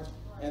for it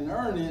and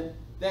earn it,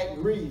 that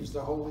grieves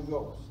the Holy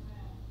Ghost.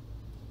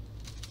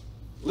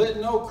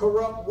 Let no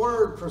corrupt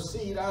word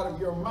proceed out of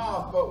your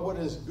mouth, but what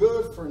is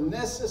good for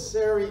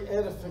necessary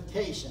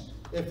edification.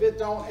 If it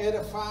don't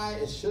edify,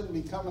 it shouldn't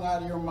be coming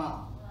out of your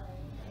mouth.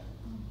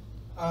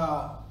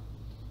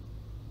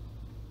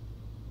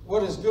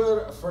 What is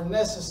good for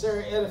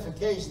necessary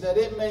edification, that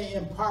it may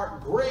impart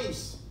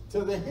grace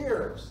to the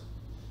hearers.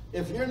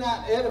 If you're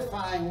not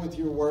edifying with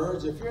your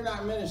words, if you're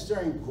not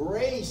ministering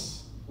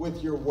grace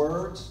with your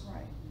words,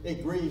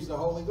 it grieves the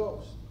Holy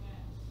Ghost.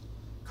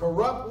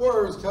 Corrupt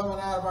words coming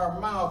out of our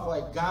mouth,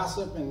 like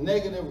gossip and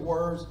negative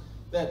words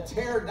that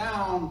tear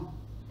down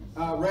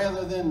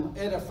rather than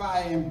edify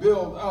and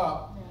build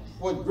up,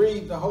 would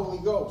grieve the Holy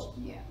Ghost.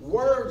 Yes.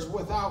 Words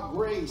without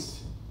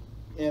grace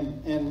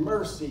and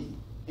mercy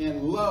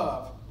and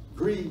love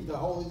grieve the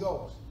Holy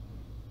Ghost.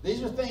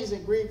 These are things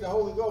that grieve the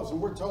Holy Ghost,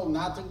 and we're told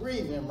not to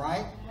grieve him,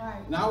 right?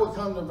 Right. Now we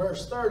come to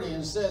verse 30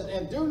 and it says,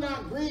 and do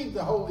not grieve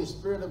the Holy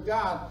Spirit of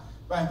God,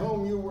 by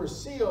whom you were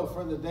sealed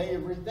for the day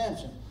of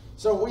redemption.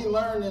 So we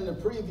learned in the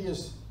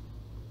previous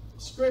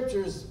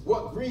scriptures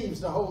what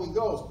grieves the Holy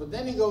Ghost. But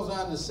then he goes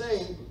on to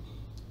say,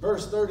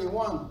 verse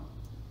 31,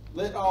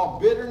 let all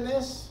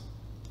bitterness,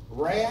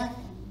 wrath,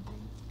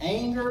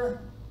 anger,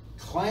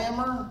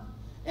 clamor,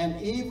 and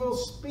evil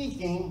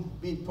speaking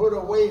be put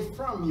away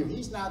from you.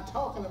 He's not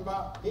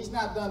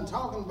done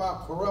talking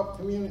about corrupt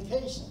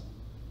communication.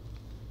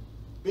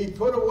 Be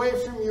put away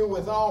from you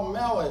with all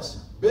malice,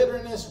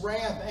 bitterness,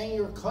 wrath,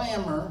 anger,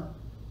 clamor,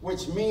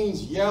 which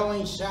means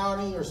yelling,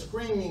 shouting, or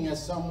screaming at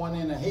someone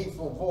in a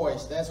hateful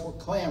voice. That's what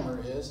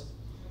clamor is.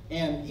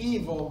 And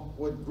evil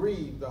would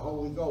grieve the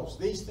Holy Ghost.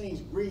 These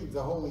things grieve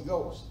the Holy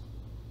Ghost.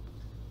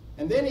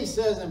 And then he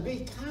says, and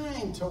be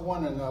kind to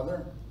one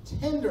another,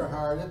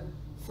 tenderhearted,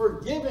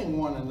 forgiving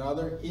one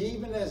another,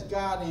 even as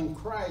God in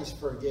Christ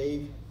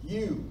forgave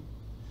you.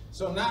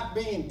 So not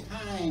being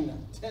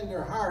kind,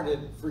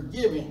 tenderhearted,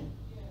 forgiving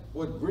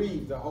would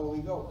grieve the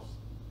Holy Ghost.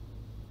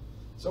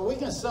 So we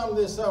can sum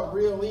this up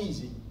real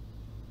easy.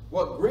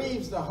 What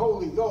grieves the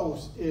Holy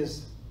Ghost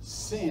is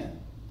sin.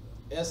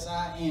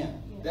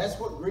 S-I-N. Yes. That's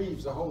what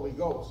grieves the Holy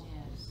Ghost.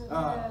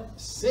 Yes.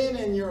 Sin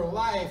in your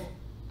life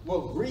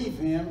will grieve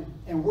him,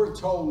 and we're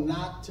told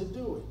not to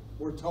do it.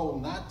 We're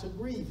told not to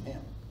grieve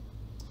him.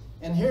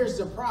 And here's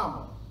the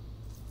problem.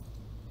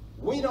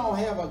 We don't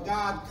have a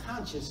God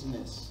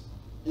consciousness.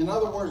 In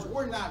other words,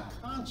 we're not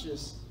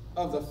conscious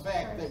of the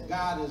fact that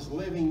God is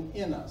living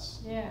in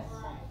us. Yes,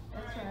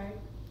 that's right.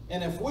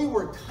 And if we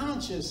were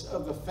conscious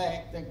of the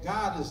fact that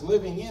God is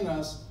living in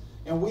us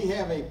and we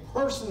have a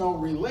personal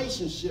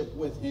relationship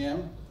with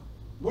him,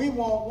 we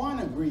won't want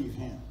to grieve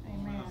him.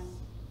 Amen.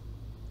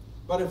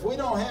 But if we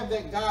don't have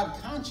that God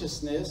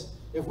consciousness,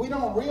 if we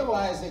don't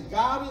realize that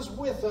God is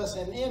with us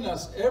and in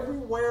us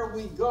everywhere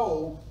we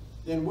go,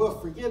 then we'll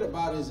forget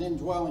about his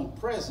indwelling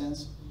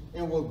presence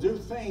and we'll do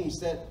things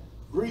that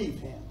grieve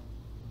him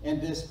and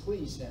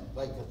displease him,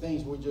 like the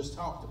things we just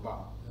talked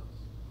about.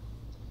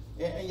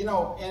 You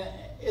know, and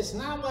it's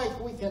not like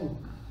we can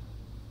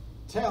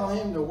tell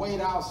him to wait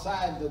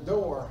outside the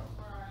door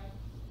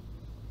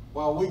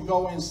while we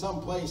go in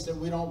some place that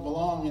we don't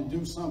belong and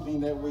do something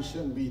that we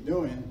shouldn't be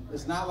doing.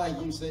 It's not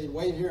like you say,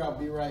 wait here, I'll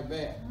be right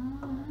back.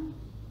 Mm-hmm.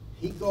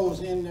 He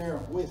goes in there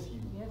with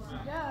you. Yes,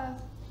 he does.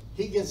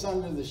 He gets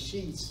under the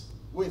sheets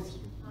with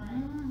you.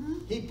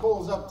 Mm-hmm. He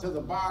pulls up to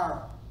the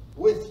bar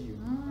with you.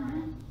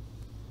 Mm-hmm.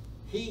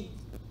 He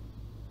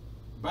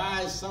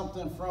buys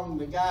something from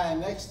the guy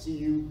next to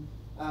you,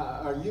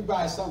 or you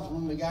buy something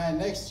from the guy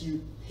next to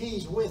you,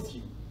 he's with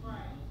you.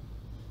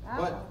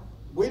 But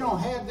we don't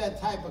have that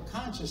type of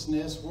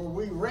consciousness where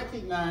we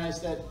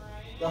recognize that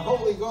the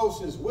Holy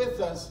Ghost is with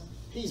us.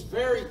 He's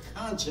very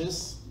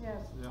conscious Yes.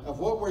 of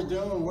what we're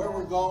doing, where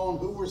we're going,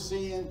 who we're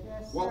seeing,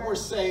 Yes, what sir. we're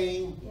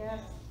saying,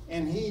 Yes.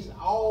 and he's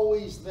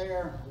always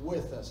there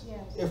with us. Yes.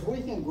 If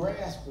we can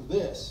grasp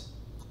this,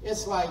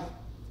 it's like,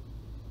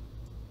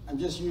 I'm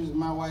just using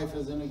my wife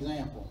as an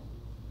example.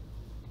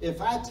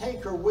 If I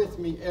take her with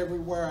me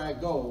everywhere I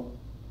go,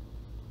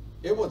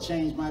 it will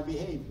change my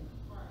behavior.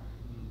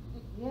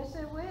 Yes,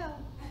 it will.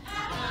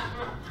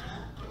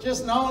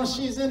 Just knowing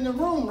she's in the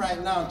room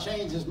right now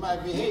changes my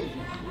behavior.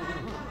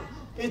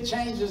 It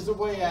changes the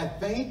way I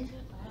think,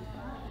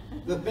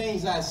 the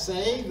things I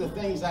say, the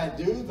things I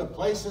do, the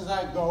places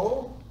I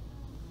go,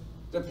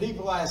 the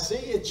people I see.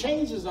 It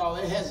changes all.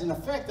 It has an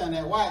effect on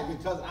that. Why?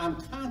 Because I'm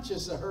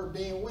conscious of her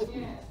being with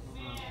me.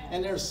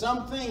 And there's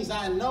some things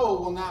I know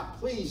will not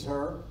please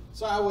her,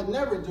 so I would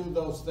never do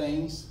those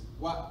things.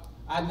 Well,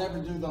 I'd never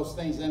do those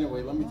things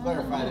anyway. Let me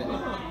clarify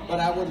that. But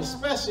I would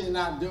especially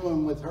not do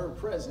them with her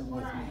present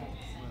with me.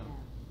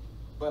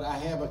 But I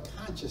have a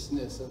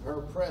consciousness of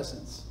her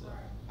presence.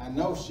 I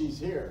know she's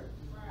here.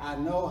 I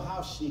know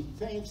how she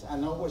thinks. I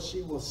know what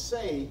she will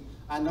say.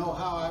 I know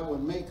how I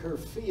would make her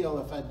feel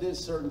if I did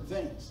certain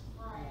things.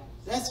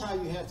 That's how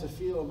you have to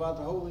feel about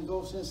the Holy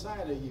Ghost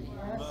inside of you.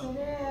 Yes,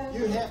 it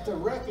is. You have to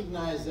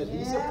recognize that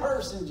he's a Yeah.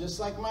 person just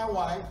like my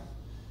wife.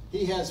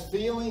 He has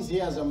feelings. He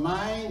has a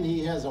mind.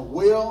 He has a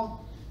will.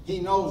 He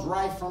knows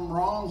right from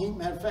wrong.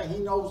 Matter of fact, he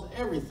knows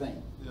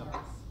everything. Yeah.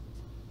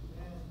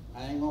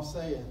 I ain't going to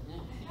say it.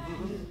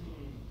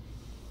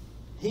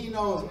 He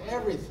knows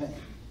everything.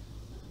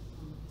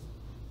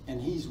 And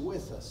he's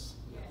with us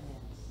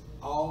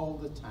all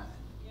the time.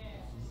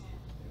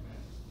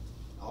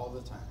 All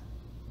the time.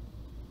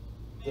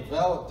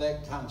 Develop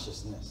that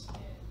consciousness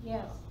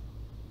Yes.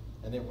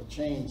 and it will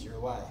change your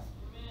life.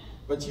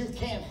 But you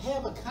can't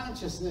have a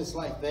consciousness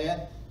like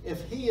that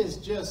if he is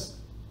just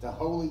the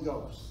Holy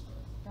Ghost.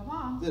 Come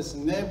on. This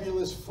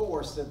nebulous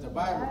force that the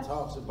Bible Yes,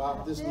 talks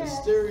about, this that's it.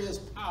 mysterious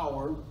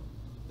power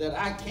that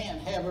I can't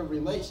have a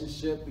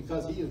relationship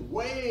because he is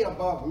way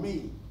above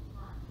me.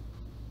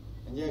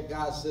 And yet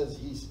God says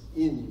he's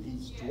in you.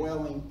 He's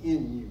dwelling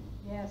in you.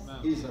 Yes.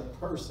 He's a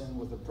person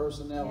with a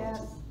personality.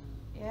 Yes.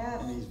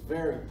 Yes. And he's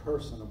very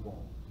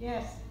personable.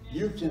 Yes.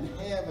 You can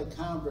have a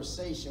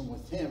conversation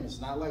with him. It's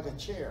not like a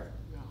chair.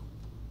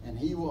 And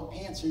he will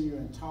answer you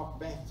and talk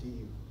back to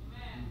you.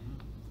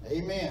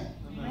 Amen.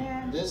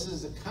 Amen. This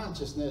is the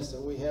consciousness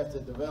that we have to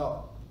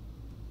develop.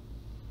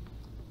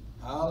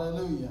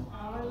 Hallelujah.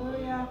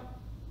 Hallelujah.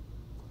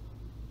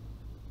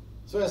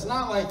 So it's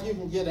not like you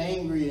can get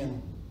angry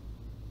and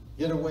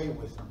get away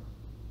with it.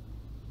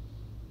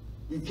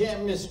 You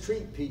can't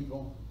mistreat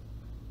people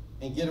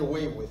and get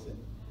away with it.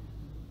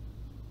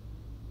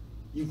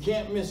 You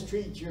can't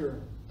mistreat your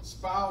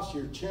spouse,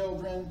 your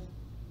children,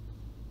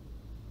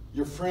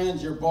 your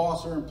friends, your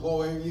boss or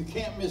employer. You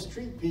can't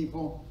mistreat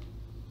people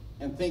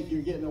and think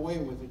you're getting away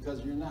with it,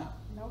 because you're not.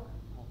 Nope.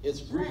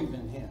 It's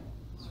grieving him.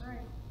 That's right.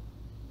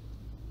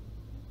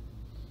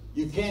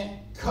 You can't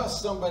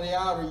cuss somebody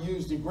out or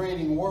use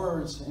degrading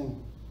words,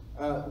 and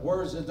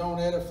words that don't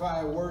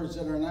edify, words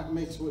that are not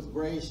mixed with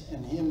grace,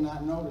 and him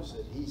not notice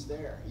it. He's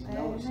there. He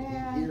knows it.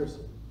 Amen. He hears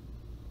it.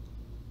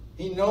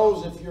 He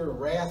knows if you're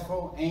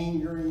wrathful,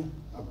 angry,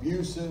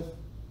 abusive,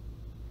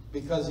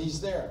 because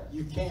he's there.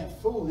 You can't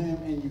fool him,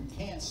 and you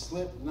can't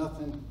slip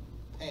nothing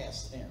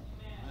past him.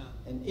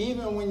 And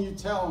even when you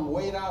tell him,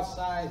 wait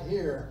outside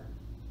here,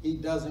 he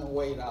doesn't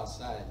wait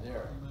outside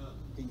there.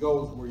 He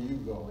goes where you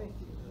go. With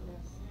you.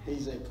 Yes.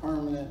 He's a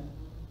permanent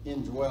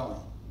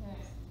indwelling.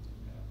 Yes.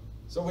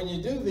 So when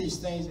you do these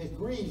things, it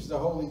grieves the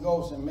Holy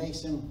Ghost and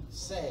makes him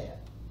sad.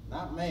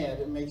 Not mad,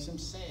 it makes him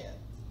sad.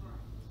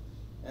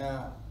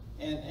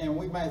 And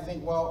we might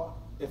think, well,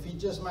 if he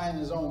just minded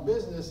his own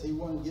business, he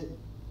wouldn't get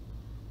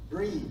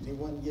grieved. He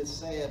wouldn't get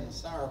sad and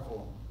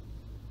sorrowful.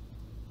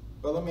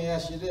 But let me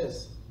ask you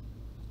this.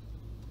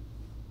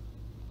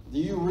 Do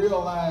you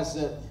realize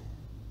that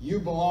you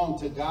belong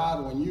to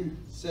God when you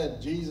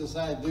said, Jesus,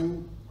 I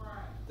do?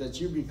 That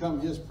you become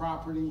his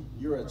property?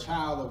 You're a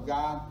child of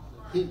God.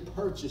 He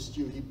purchased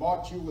you. He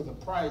bought you with a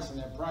price, and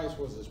that price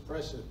was his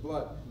precious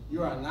blood.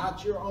 You are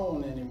not your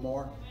own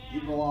anymore.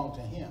 You belong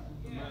to him.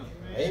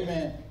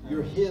 Amen.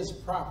 You're his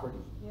property.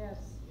 Yes.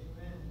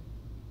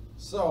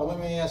 So let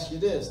me ask you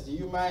this. Do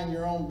you mind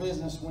your own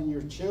business when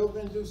your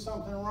children do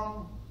something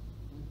wrong?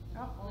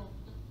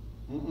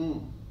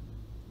 Uh-oh.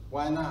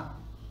 Why not?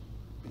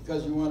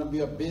 Because you want to be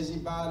a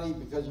busybody?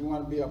 Because you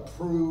want to be a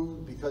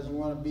prude? Because you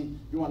want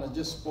to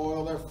just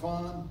spoil their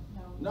fun?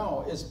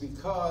 No, it's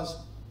because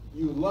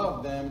you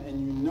love them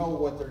and you know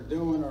what they're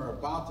doing or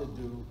about to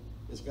do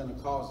is going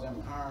to cause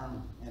them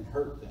harm and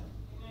hurt them.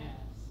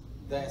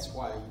 That's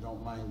why you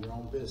don't mind your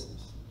own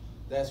business.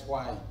 That's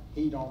why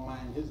he don't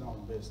mind his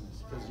own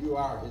business, because you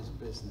are his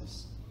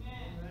business.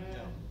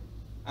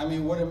 I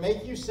mean, would it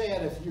make you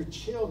sad if your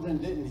children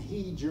didn't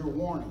heed your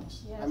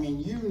warnings? Yes. I mean,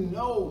 you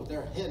know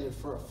they're headed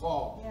for a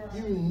fall.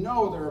 Yes. You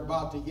know they're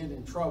about to get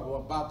in trouble,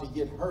 about to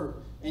get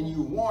hurt, and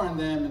you warn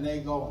them and they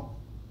go.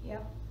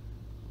 Yep.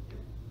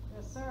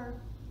 Yes, sir.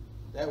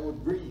 That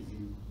would grieve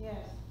you. Yes.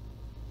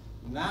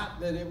 Not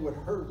that it would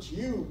hurt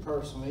you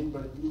personally,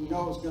 but you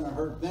know it's going to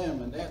hurt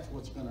them, and that's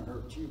what's going to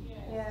hurt you.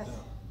 Yes.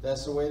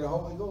 That's the way the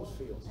Holy Ghost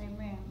feels.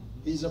 Amen.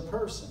 He's a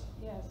person.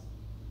 Yes.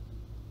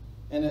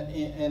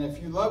 And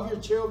if you love your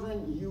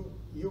children,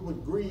 you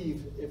would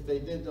grieve if they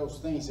did those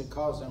things that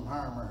cause them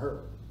harm or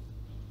hurt.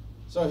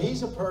 So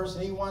he's a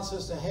person. He wants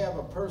us to have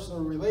a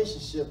personal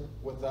relationship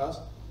with us.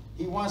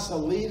 He wants to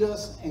lead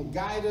us and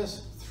guide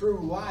us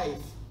through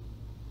life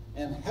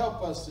and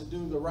help us to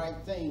do the right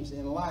things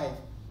in life.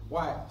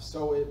 Why?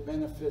 So it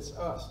benefits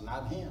us,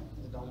 not him.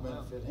 It don't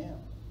benefit him.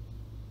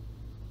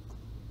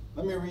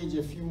 Let me read you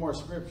a few more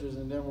scriptures,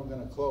 and then we're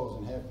going to close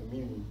and have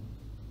communion,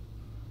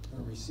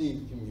 or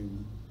receive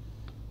communion.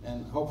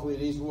 And hopefully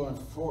these will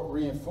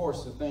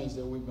reinforce the things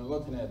that we've been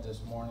looking at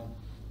this morning.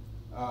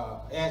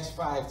 Acts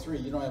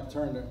 5:3. You don't have to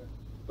turn there.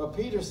 But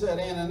Peter said,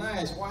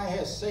 Ananias, why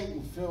has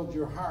Satan filled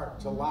your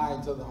heart to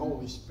lie to the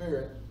Holy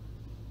Spirit?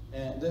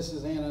 And this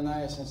is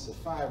Ananias and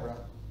Sapphira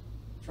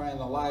trying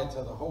to lie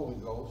to the Holy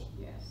Ghost.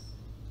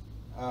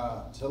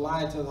 Yes. To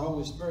lie to the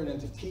Holy Spirit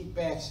and to keep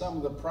back some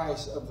of the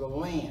price of the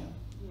land.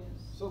 Yes.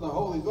 So the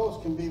Holy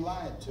Ghost can be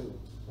lied to.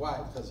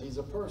 Why? Because he's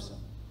a person.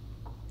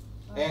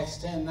 Acts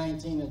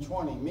 10:19 and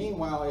 20.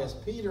 Meanwhile, as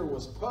Peter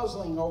was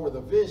puzzling over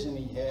the vision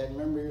he had,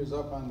 remember he was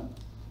up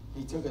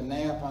he took a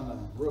nap on the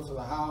roof of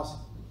the house,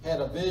 had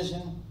a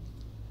vision,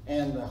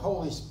 and the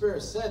Holy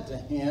Spirit said to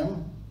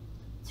him,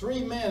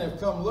 3 men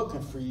have come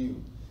looking for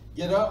you.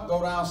 Get up,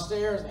 go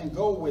downstairs, and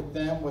go with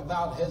them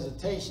without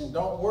hesitation.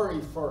 Don't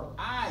worry, for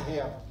I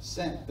have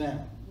sent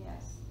them.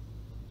 Yes.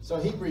 So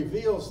he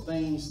reveals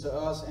things to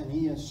us and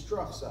he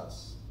instructs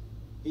us.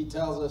 He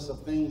tells us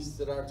of things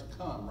that are to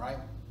come, right?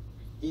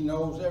 He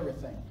knows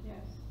everything.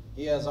 Yes.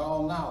 He has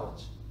all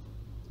knowledge.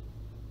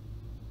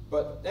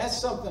 But that's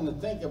something to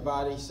think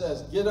about. He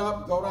says, get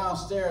up, go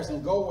downstairs,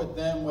 and go with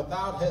them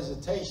without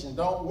hesitation.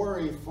 Don't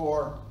worry,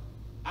 for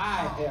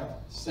I have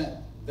sent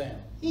them.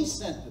 He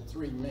sent the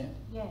 3 men.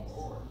 Yes.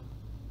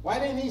 Why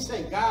didn't he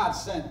say God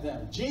sent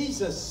them?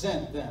 Jesus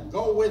sent them.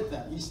 Go with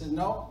them. He said,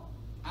 no,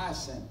 I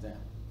sent them.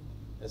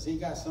 Has he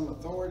got some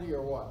authority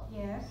or what?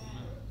 Yes.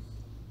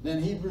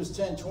 Then Hebrews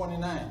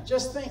 10:29.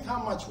 Just think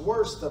how much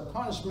worse the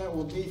punishment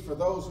will be for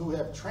those who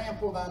have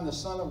trampled on the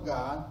Son of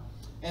God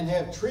and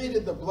have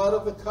treated the blood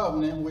of the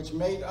covenant which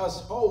made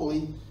us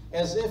holy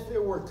as if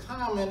it were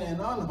common and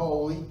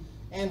unholy,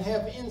 and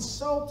have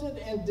insulted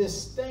and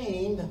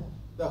disdained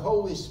the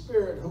Holy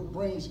Spirit who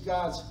brings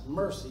God's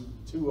mercy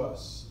to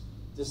us.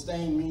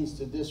 Disdain means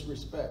to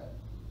disrespect.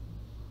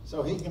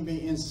 So he can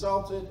be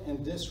insulted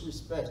and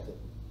disrespected.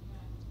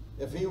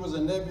 If he was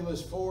a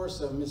nebulous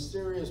force, a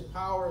mysterious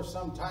power of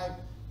some type,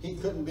 he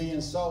couldn't be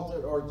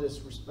insulted or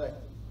disrespected.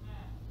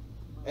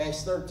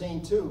 Acts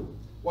 13:2.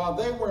 While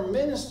they were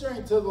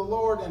ministering to the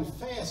Lord and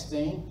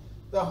fasting,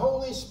 the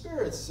Holy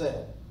Spirit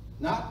said,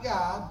 not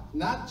God,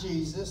 not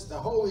Jesus, the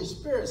Holy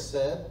Spirit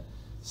said,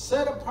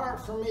 set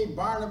apart for me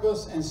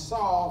Barnabas and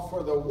Saul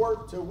for the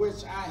work to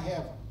which I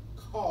have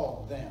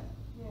called them.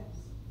 Yes.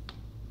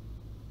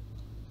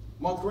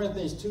 1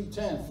 Corinthians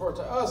 2:10, for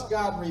to us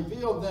God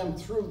revealed them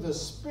through the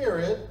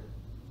Spirit,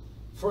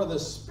 for the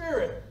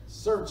Spirit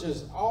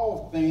searches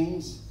all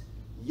things,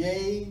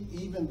 yea,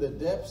 even the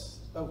depths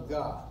of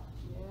God.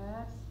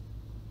 Yes.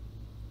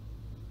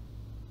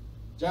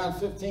 John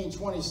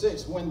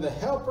 15:26, when the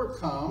Helper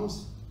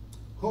comes,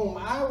 whom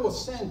I will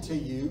send to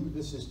you,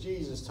 this is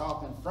Jesus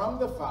talking from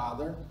the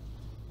Father,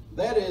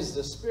 that is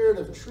the Spirit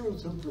of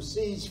truth who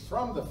proceeds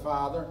from the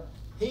Father,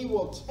 he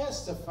will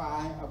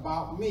testify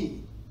about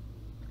me.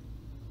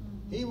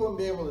 He wouldn't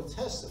be able to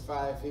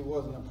testify if he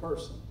wasn't a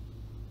person.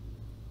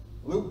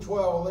 Luke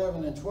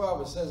 12:11 and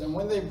 12, it says, and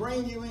when they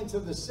bring you into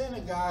the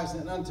synagogues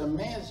and unto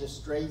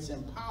magistrates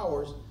and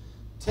powers,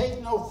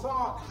 take no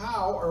thought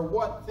how or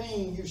what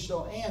thing you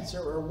shall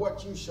answer or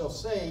what you shall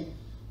say,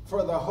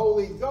 for the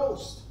Holy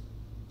Ghost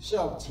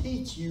shall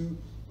teach you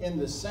in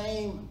the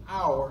same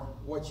hour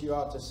what you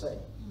ought to say.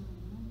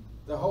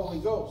 The Holy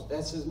Ghost,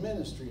 that's his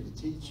ministry,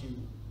 to teach you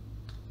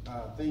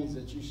things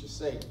that you should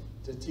say,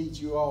 to teach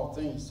you all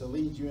things, to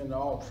lead you into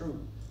all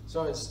truth.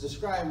 So it's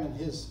describing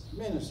his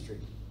ministry.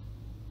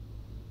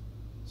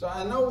 So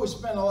I know we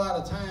spent a lot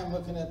of time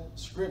looking at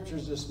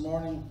scriptures this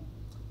morning,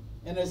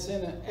 and it's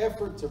in an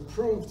effort to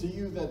prove to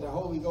you that the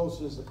Holy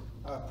Ghost is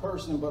a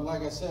person, but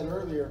like I said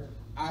earlier,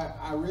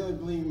 I really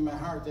believe in my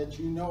heart that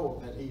you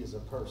know that he is a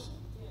person.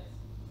 Yes.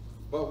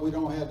 But we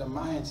don't have the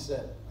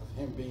mindset of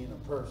him being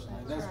a person.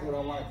 And that's what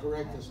I want to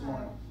correct this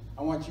morning.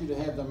 I want you to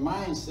have the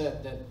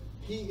mindset that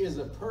he is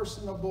a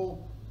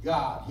personable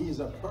God. He is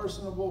a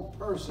personable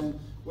person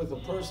with a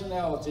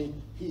personality.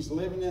 He's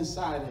living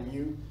inside of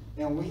you.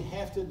 And we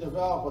have to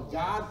develop a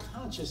God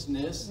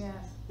consciousness. Yes.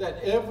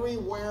 That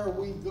everywhere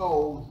we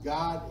go,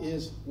 God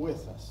is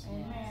with us.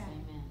 Amen.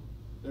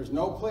 There's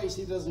no place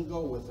he doesn't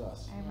go with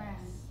us. Amen.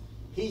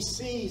 He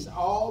sees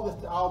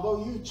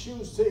although you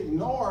choose to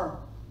ignore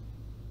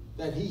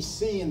that he's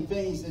seeing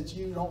things that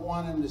you don't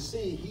want him to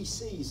see, he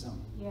sees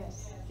them.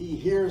 Yes. He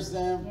hears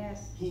them.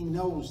 Yes. He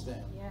knows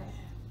them. Yes.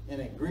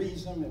 And it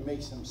grieves him, it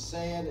makes him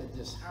sad, it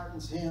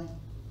disheartens him.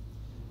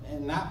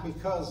 And not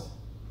because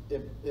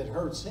it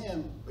hurts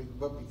him,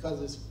 but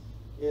because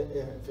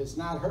if it's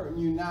not hurting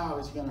you now,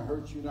 it's going to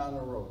hurt you down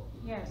the road.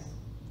 Yes.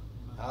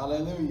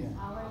 Hallelujah.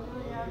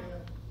 Hallelujah.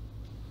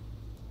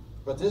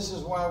 But this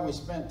is why we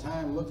spent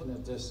time looking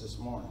at this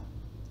morning.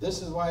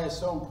 This is why it's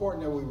so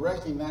important that we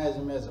recognize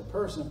him as a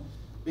person,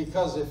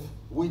 because if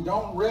we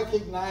don't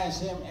recognize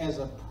him as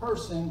a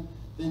person,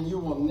 then you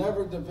will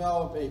never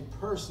develop a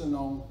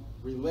personal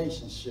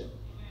relationship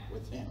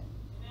with him.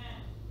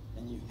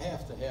 And you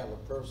have to have a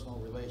personal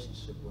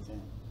relationship with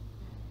him.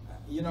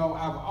 You know,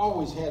 I've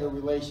always had a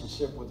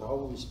relationship with the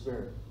Holy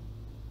Spirit,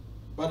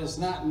 but it's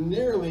not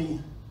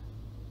nearly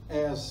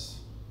as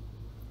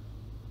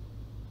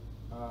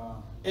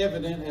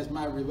evident as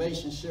my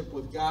relationship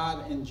with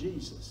God and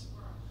Jesus.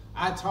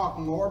 I talk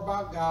more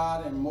about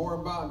God and more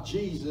about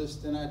Jesus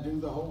than I do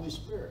the Holy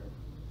Spirit.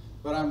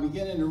 But I'm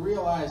beginning to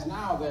realize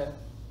now that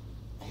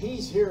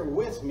he's here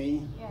with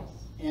me. Yes.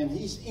 And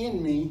he's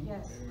in me.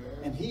 Yes.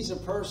 And he's a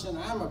person,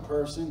 I'm a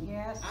person.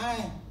 Yes.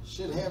 I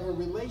should have a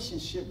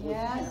relationship with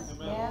Yes. him.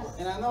 Yes.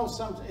 And I know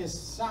it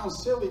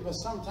sounds silly, but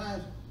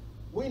sometimes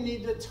we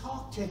need to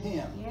talk to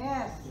him.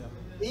 Yes.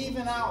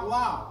 Even out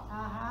loud.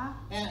 Uh-huh.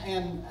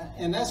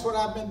 And that's what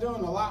I've been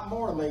doing a lot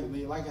more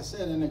lately. Like I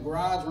said, in the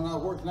garage when I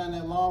was working on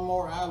that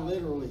lawnmower, I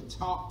literally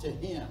talked to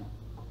him.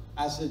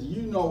 I said,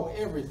 you know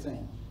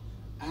everything.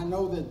 I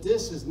know that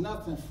this is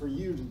nothing for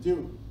you to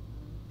do.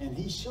 And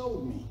he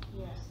showed me.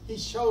 Yes. He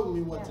showed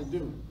me what to Yes.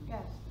 do.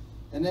 Yes.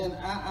 And then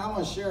I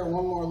want to share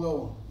one more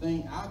little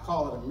thing. I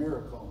call it a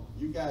miracle.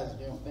 You guys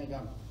don't think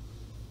I'm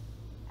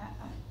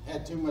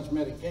had too much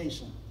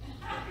medication.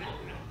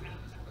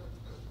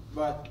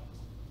 But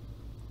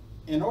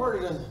in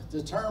order to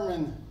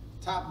determine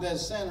top dead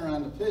center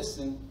on the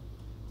piston,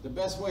 the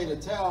best way to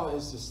tell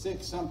is to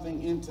stick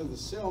something into the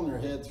cylinder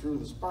head through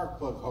the spark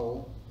plug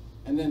hole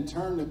and then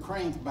turn the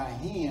crank by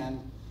hand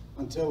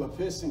until the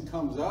piston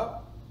comes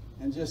up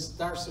and just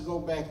starts to go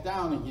back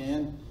down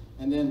again,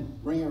 and then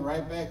bring it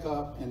right back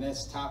up, and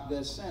that's top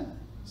dead center.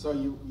 So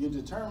you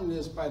determine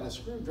this by the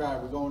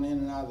screwdriver going in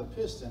and out of the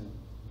piston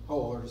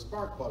hole or the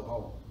spark plug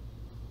hole.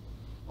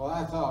 Well,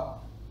 I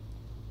thought,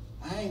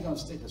 I ain't gonna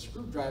stick a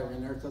screwdriver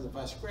in there, because if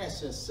I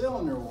scratch that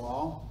cylinder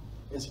wall,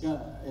 it's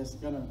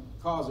gonna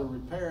cause a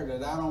repair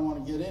that I don't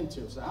want to get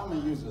into. So I'm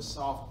gonna use a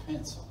soft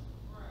pencil.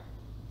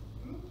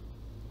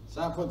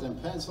 So I put the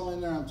pencil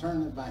in there, I'm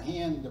turning it by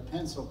hand, the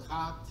pencil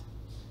cocked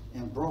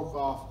and broke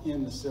off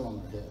in the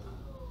cylinder head.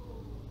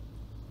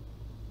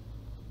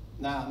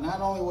 Now,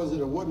 not only was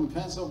it a wooden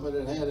pencil, but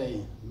it had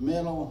a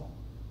metal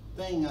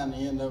thing on the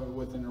end of it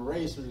with an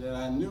eraser that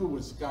I knew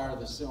would scar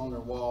the cylinder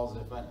walls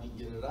if I could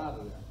get it out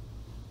of there.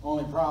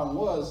 Only problem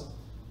was,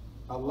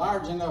 a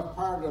large enough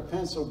part of the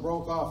pencil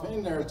broke off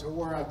in there to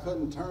where I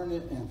couldn't turn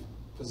it and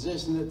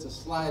position it to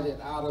slide it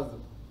out of the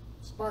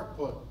spark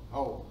plug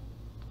hole.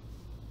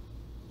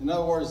 In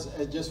other words,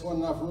 it just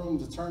wasn't enough room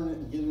to turn it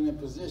and get it in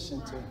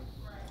position to.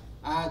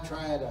 I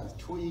tried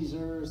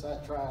tweezers, I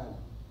tried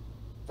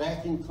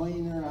vacuum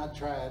cleaner, I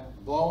tried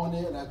blowing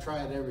it, I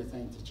tried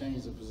everything to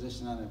change the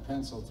position on the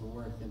pencil to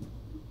where it can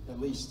at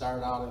least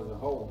start out of the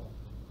hole.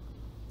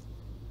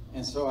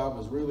 And so I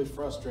was really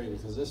frustrated,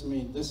 because this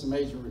is a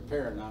major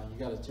repair now.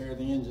 You got to tear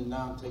the engine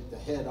down, take the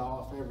head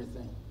off,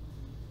 everything.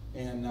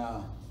 And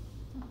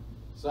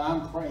so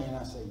I'm praying.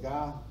 I say,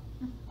 God,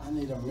 I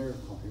need a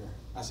miracle here.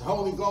 I said,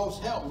 Holy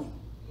Ghost, help me.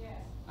 Yes.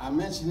 I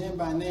mentioned him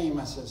by name.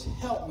 I says,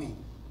 help me.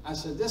 I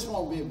said, this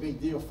won't be a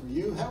big deal for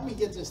you. Help me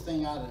get this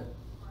thing out of there.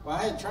 Well,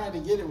 I had tried to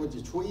get it with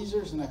the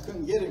tweezers, and I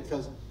couldn't get it,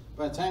 because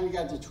by the time you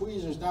got the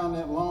tweezers down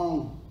that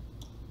long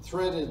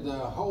threaded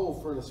hole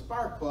for the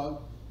spark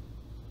plug,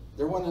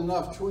 there wasn't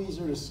enough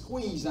tweezer to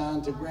squeeze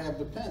on to grab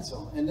the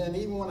pencil. And then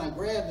even when I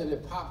grabbed it,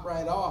 it popped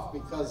right off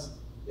because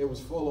it was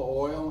full of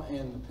oil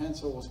and the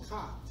pencil was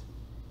cocked.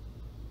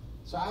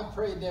 So I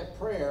prayed that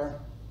prayer,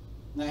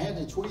 and I had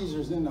the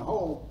tweezers in the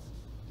hole,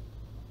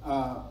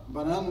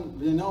 but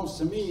unbeknownst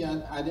to me,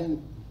 I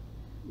didn't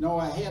know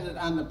I had it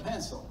on the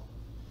pencil.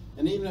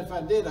 And even if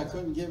I did, I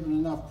couldn't give it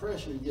enough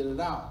pressure to get it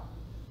out.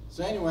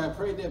 So anyway, I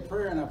prayed that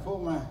prayer, and I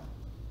pulled my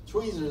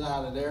tweezers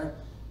out of there,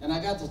 and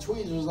I got the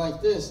tweezers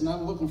like this, and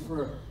I'm looking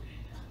for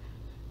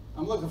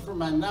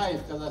my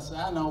knife, because I said,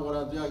 I know what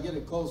I'll do. I'll get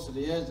it close to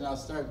the edge, and I'll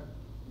start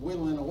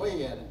whittling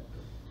away at it.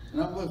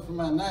 And I'm looking for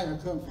my knife. I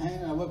couldn't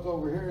find it. I look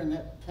over here, and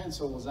that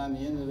pencil was on the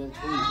end of that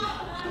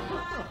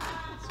tweezer.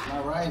 It's my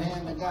right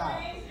hand to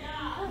God.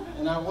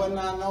 And I wasn't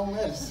on no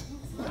medicine.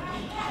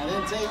 I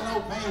didn't take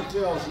no pain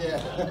pills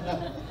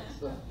yet.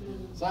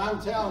 So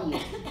I'm telling you,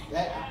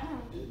 that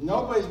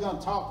nobody's going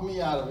to talk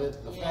me out of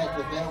it, the fact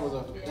that was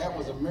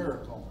a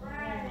miracle.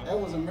 That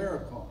was a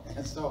miracle.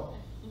 And so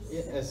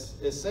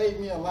it saved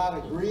me a lot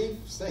of grief,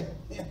 saved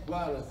me a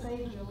lot of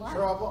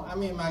trouble. I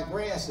mean, my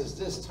grass is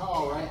this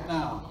tall right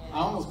now. I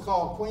almost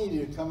called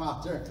Queenie to come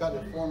out there and cut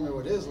it for me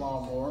with his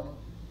lawnmower.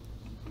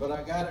 But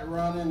I got it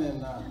running,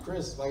 and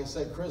Chris, like I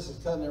said, Chris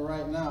is cutting it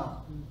right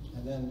now.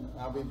 And then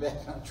I'll be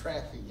back on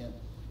track again.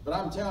 But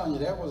I'm telling you,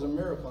 that was a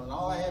miracle. And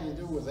all I had to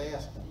do was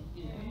ask him.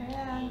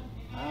 Amen.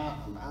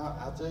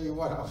 I'll tell you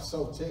what, I was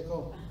so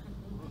tickled.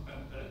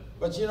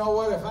 But you know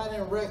what? If I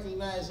didn't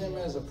recognize him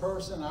as a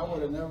person, I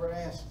would have never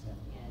asked him.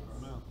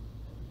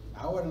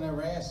 I would have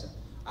never asked him.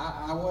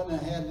 I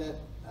wouldn't have had that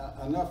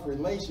enough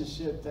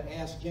relationship to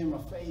ask him a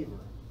favor.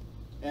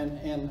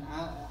 And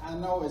I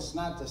know it's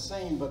not the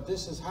same, but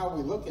this is how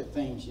we look at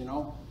things, you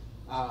know.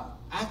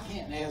 I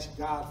can't ask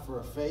God for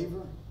a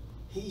favor.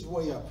 He's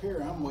way up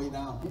here, I'm way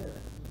down here.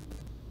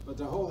 But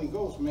the Holy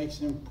Ghost makes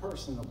him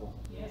personable.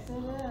 Yes, it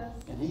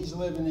is. And he's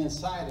living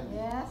inside of me.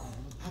 Yes.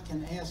 I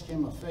can ask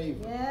him a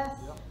favor. Yes.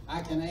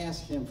 I can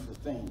ask him for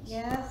things.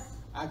 Yes.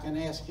 I can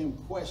ask him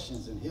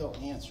questions and he'll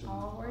answer me.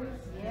 Always.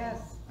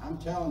 Yes. I'm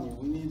telling you,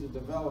 we need to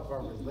develop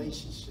our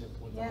relationship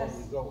with the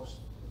Holy Ghost.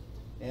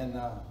 And,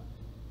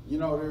 you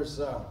know, there's,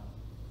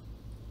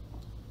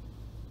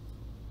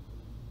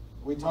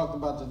 we talked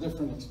about the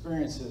different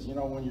experiences. You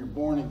know, when you're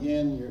born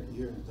again,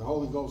 the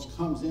Holy Ghost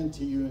comes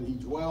into you and he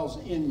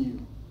dwells in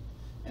you.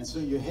 And so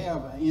you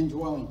have an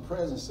indwelling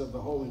presence of the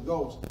Holy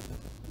Ghost.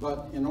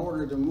 But in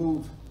order to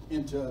move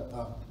into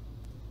a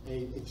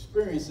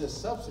experience that's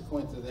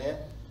subsequent to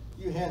that,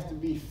 you have to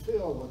be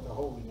filled with the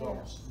Holy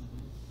Ghost.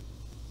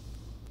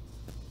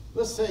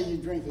 Let's say you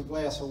drink a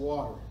glass of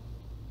water.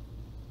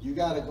 You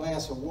got a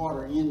glass of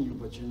water in you,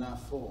 but you're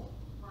not full.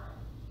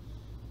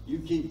 You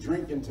keep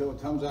drinking till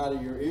it comes out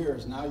of your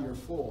ears. Now you're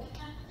full.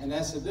 And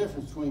that's the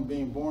difference between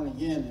being born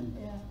again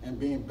and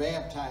being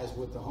baptized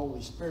with the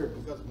Holy Spirit.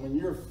 Because when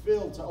you're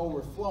filled to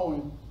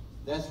overflowing,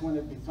 that's when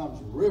it becomes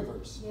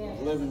rivers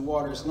of living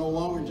water. It's no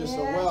longer just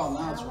a well.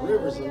 Now it's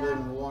rivers of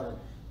living water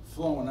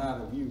flowing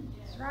out of you.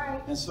 That's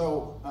right. And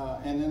so,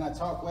 and then I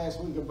talked last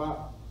week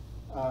about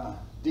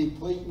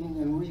depleting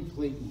and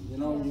repleting. You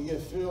know, you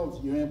get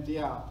filled, you empty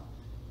out.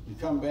 You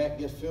come back,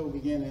 get filled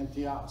again,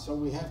 empty out. So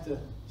we have to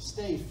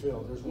stay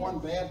filled. There's one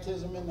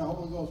baptism in the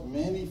Holy Ghost,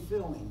 many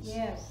fillings.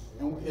 Yes.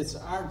 And it's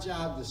our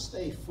job to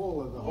stay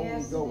full of the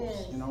Holy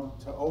Ghost, you know,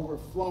 to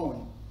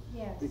overflowing.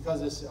 Yes.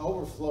 Because it's the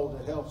overflow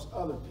that helps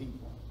other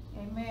people.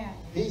 Amen.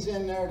 He's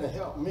in there to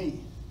help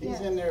me. He's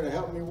in there to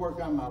help me work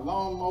on my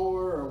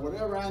lawnmower or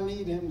whatever I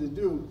need him to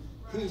do.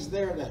 He's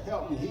there to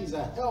help me. He's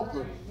a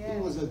helper. He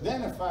was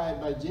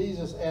identified by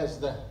Jesus as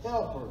the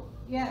helper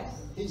Yes.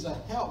 He's a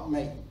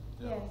helpmate.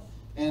 Yes.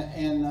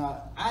 And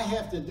I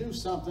have to do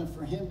something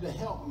for him to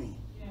help me.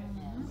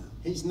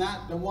 He's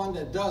not the one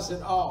that does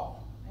it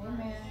all.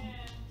 Amen.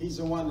 He's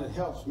the one that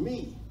helps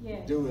me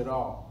Yes. do it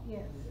all.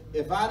 Yes.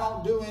 If I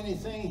don't do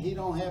anything, he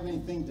don't have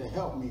anything to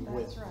help me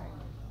with. That's right.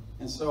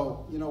 And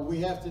so, you know,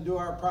 we have to do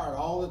our part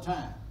all the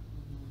time.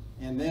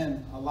 And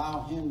then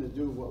allow him to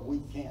do what we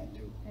can't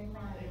do.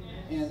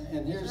 Amen.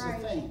 And here's That's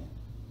right. the thing.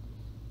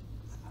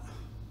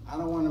 I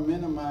don't want to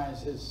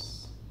minimize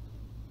his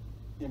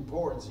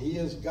importance. He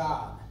is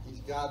God. He's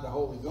God the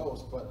Holy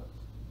Ghost. But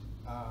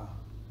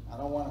I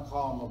don't want to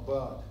call him a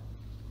bud.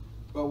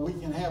 But we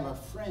can have a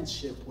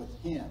friendship with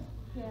him.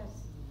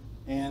 Yes.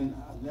 And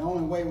the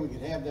only way we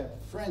could have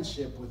that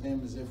friendship with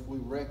him is if we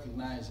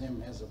recognize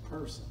him as a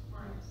person.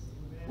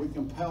 We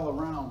can pal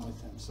around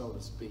with him, so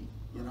to speak,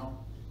 you know.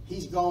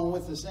 He's going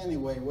with us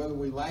anyway, whether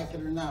we like it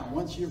or not.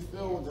 Once you're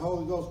filled with the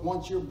Holy Ghost,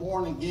 once you're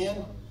born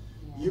again,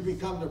 you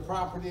become the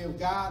property of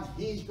God.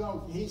 He's going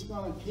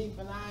to keep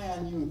an eye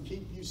on you and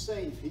keep you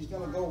safe. He's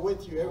going to go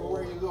with you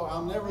everywhere you go.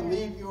 I'll never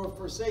leave you or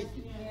forsake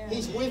you.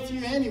 He's with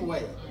you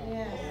anyway.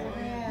 Yes.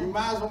 Amen. You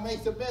might as well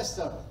make the best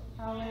of it.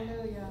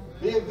 Hallelujah.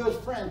 Be a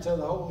good friend to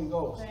the Holy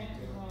Ghost. Thank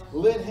you,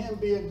 Lord. Let him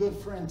be a good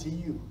friend to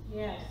you.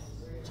 Yes.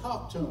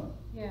 Talk to him.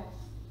 Yes.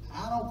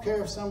 I don't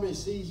care if somebody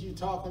sees you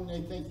talking, they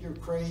think you're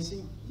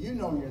crazy. You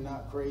know you're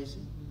not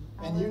crazy.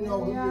 And you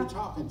know who you're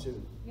talking to.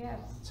 Yes.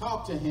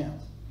 Talk to him.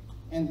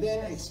 And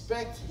then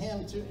expect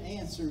him to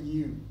answer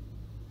you.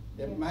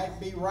 It might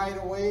be right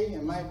away.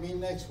 It might be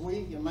next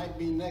week. It might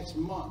be next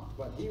month.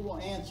 But he will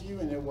answer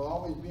you, and it will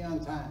always be on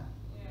time.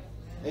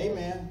 Amen.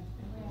 Amen.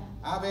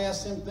 I've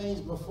asked him things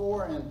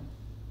before, and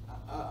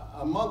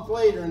a month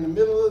later, in the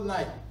middle of the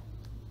night,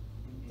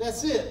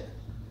 that's it.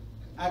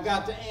 I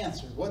got the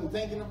answer. Wasn't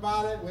thinking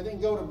about it. We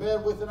didn't go to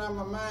bed with it on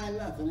my mind,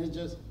 nothing.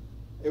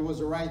 It was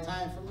the right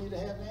time for me to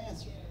have the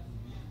answer.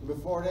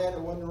 Before that, it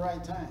wasn't the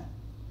right time.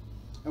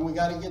 And we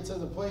got to get to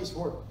the place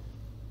where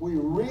we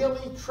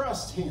really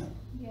trust him.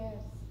 Yes.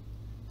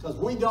 Because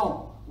we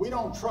don't. We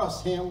don't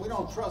trust him. We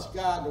don't trust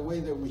God the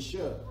way that we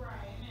should.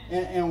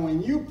 And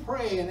when you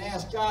pray and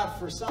ask God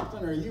for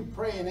something, or you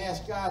pray and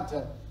ask God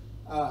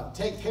to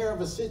take care of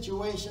a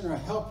situation or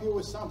help you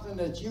with something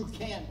that you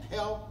can't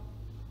help,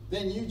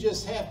 then you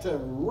just have to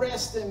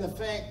rest in the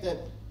fact that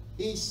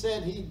he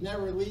said he'd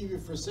never leave you,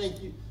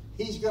 forsake you.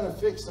 He's going to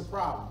fix the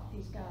problem.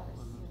 He's got us.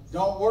 Yes.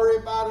 Don't worry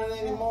about it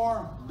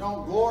anymore.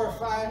 Don't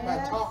glorify it by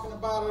Yes. talking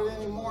about it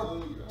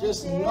anymore.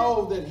 Just That's it.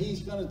 know that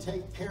he's going to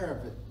take care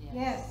of it.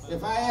 Yes.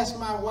 If I ask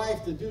my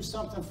wife to do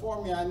something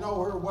for me, I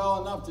know her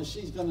well enough that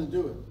she's going to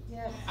do it.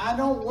 Yes. I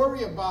don't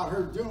worry about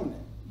her doing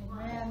it.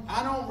 Amen.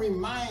 I don't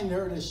remind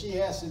her that she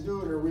has to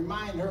do it or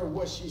remind her of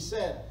what she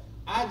said.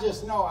 I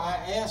just know I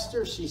asked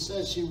her, she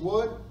said she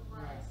would.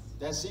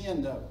 That's the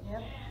end of it.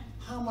 Yep.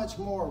 How much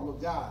more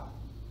with God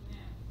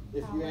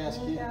if you ask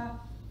him? Hallelujah.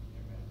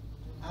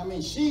 I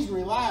mean, she's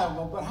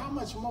reliable, but how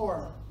much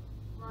more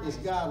is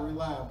God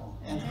reliable?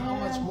 And how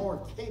much Amen.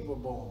 more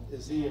capable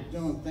is he of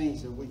doing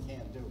things that we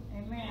can't do?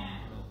 Amen.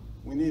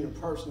 We need a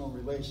personal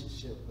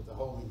relationship with the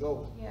Holy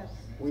Ghost. Yes.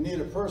 We need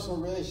a personal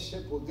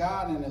relationship with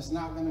God, and it's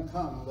not going to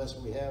come unless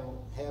we have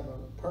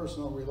a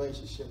personal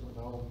relationship with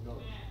the Holy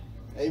Ghost.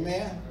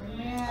 Amen?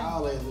 Amen.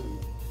 Hallelujah.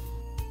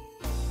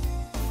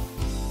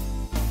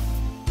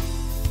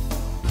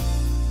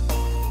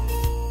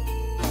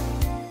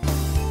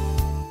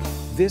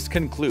 This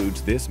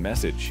concludes this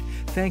message.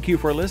 Thank you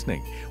for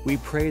listening. We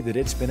pray that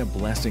it's been a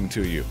blessing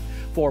to you.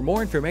 For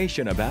more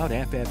information about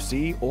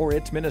FFC or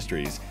its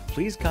ministries,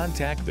 please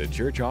contact the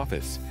church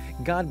office.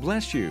 God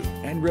bless you,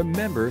 and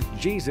remember,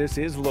 Jesus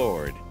is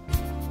Lord.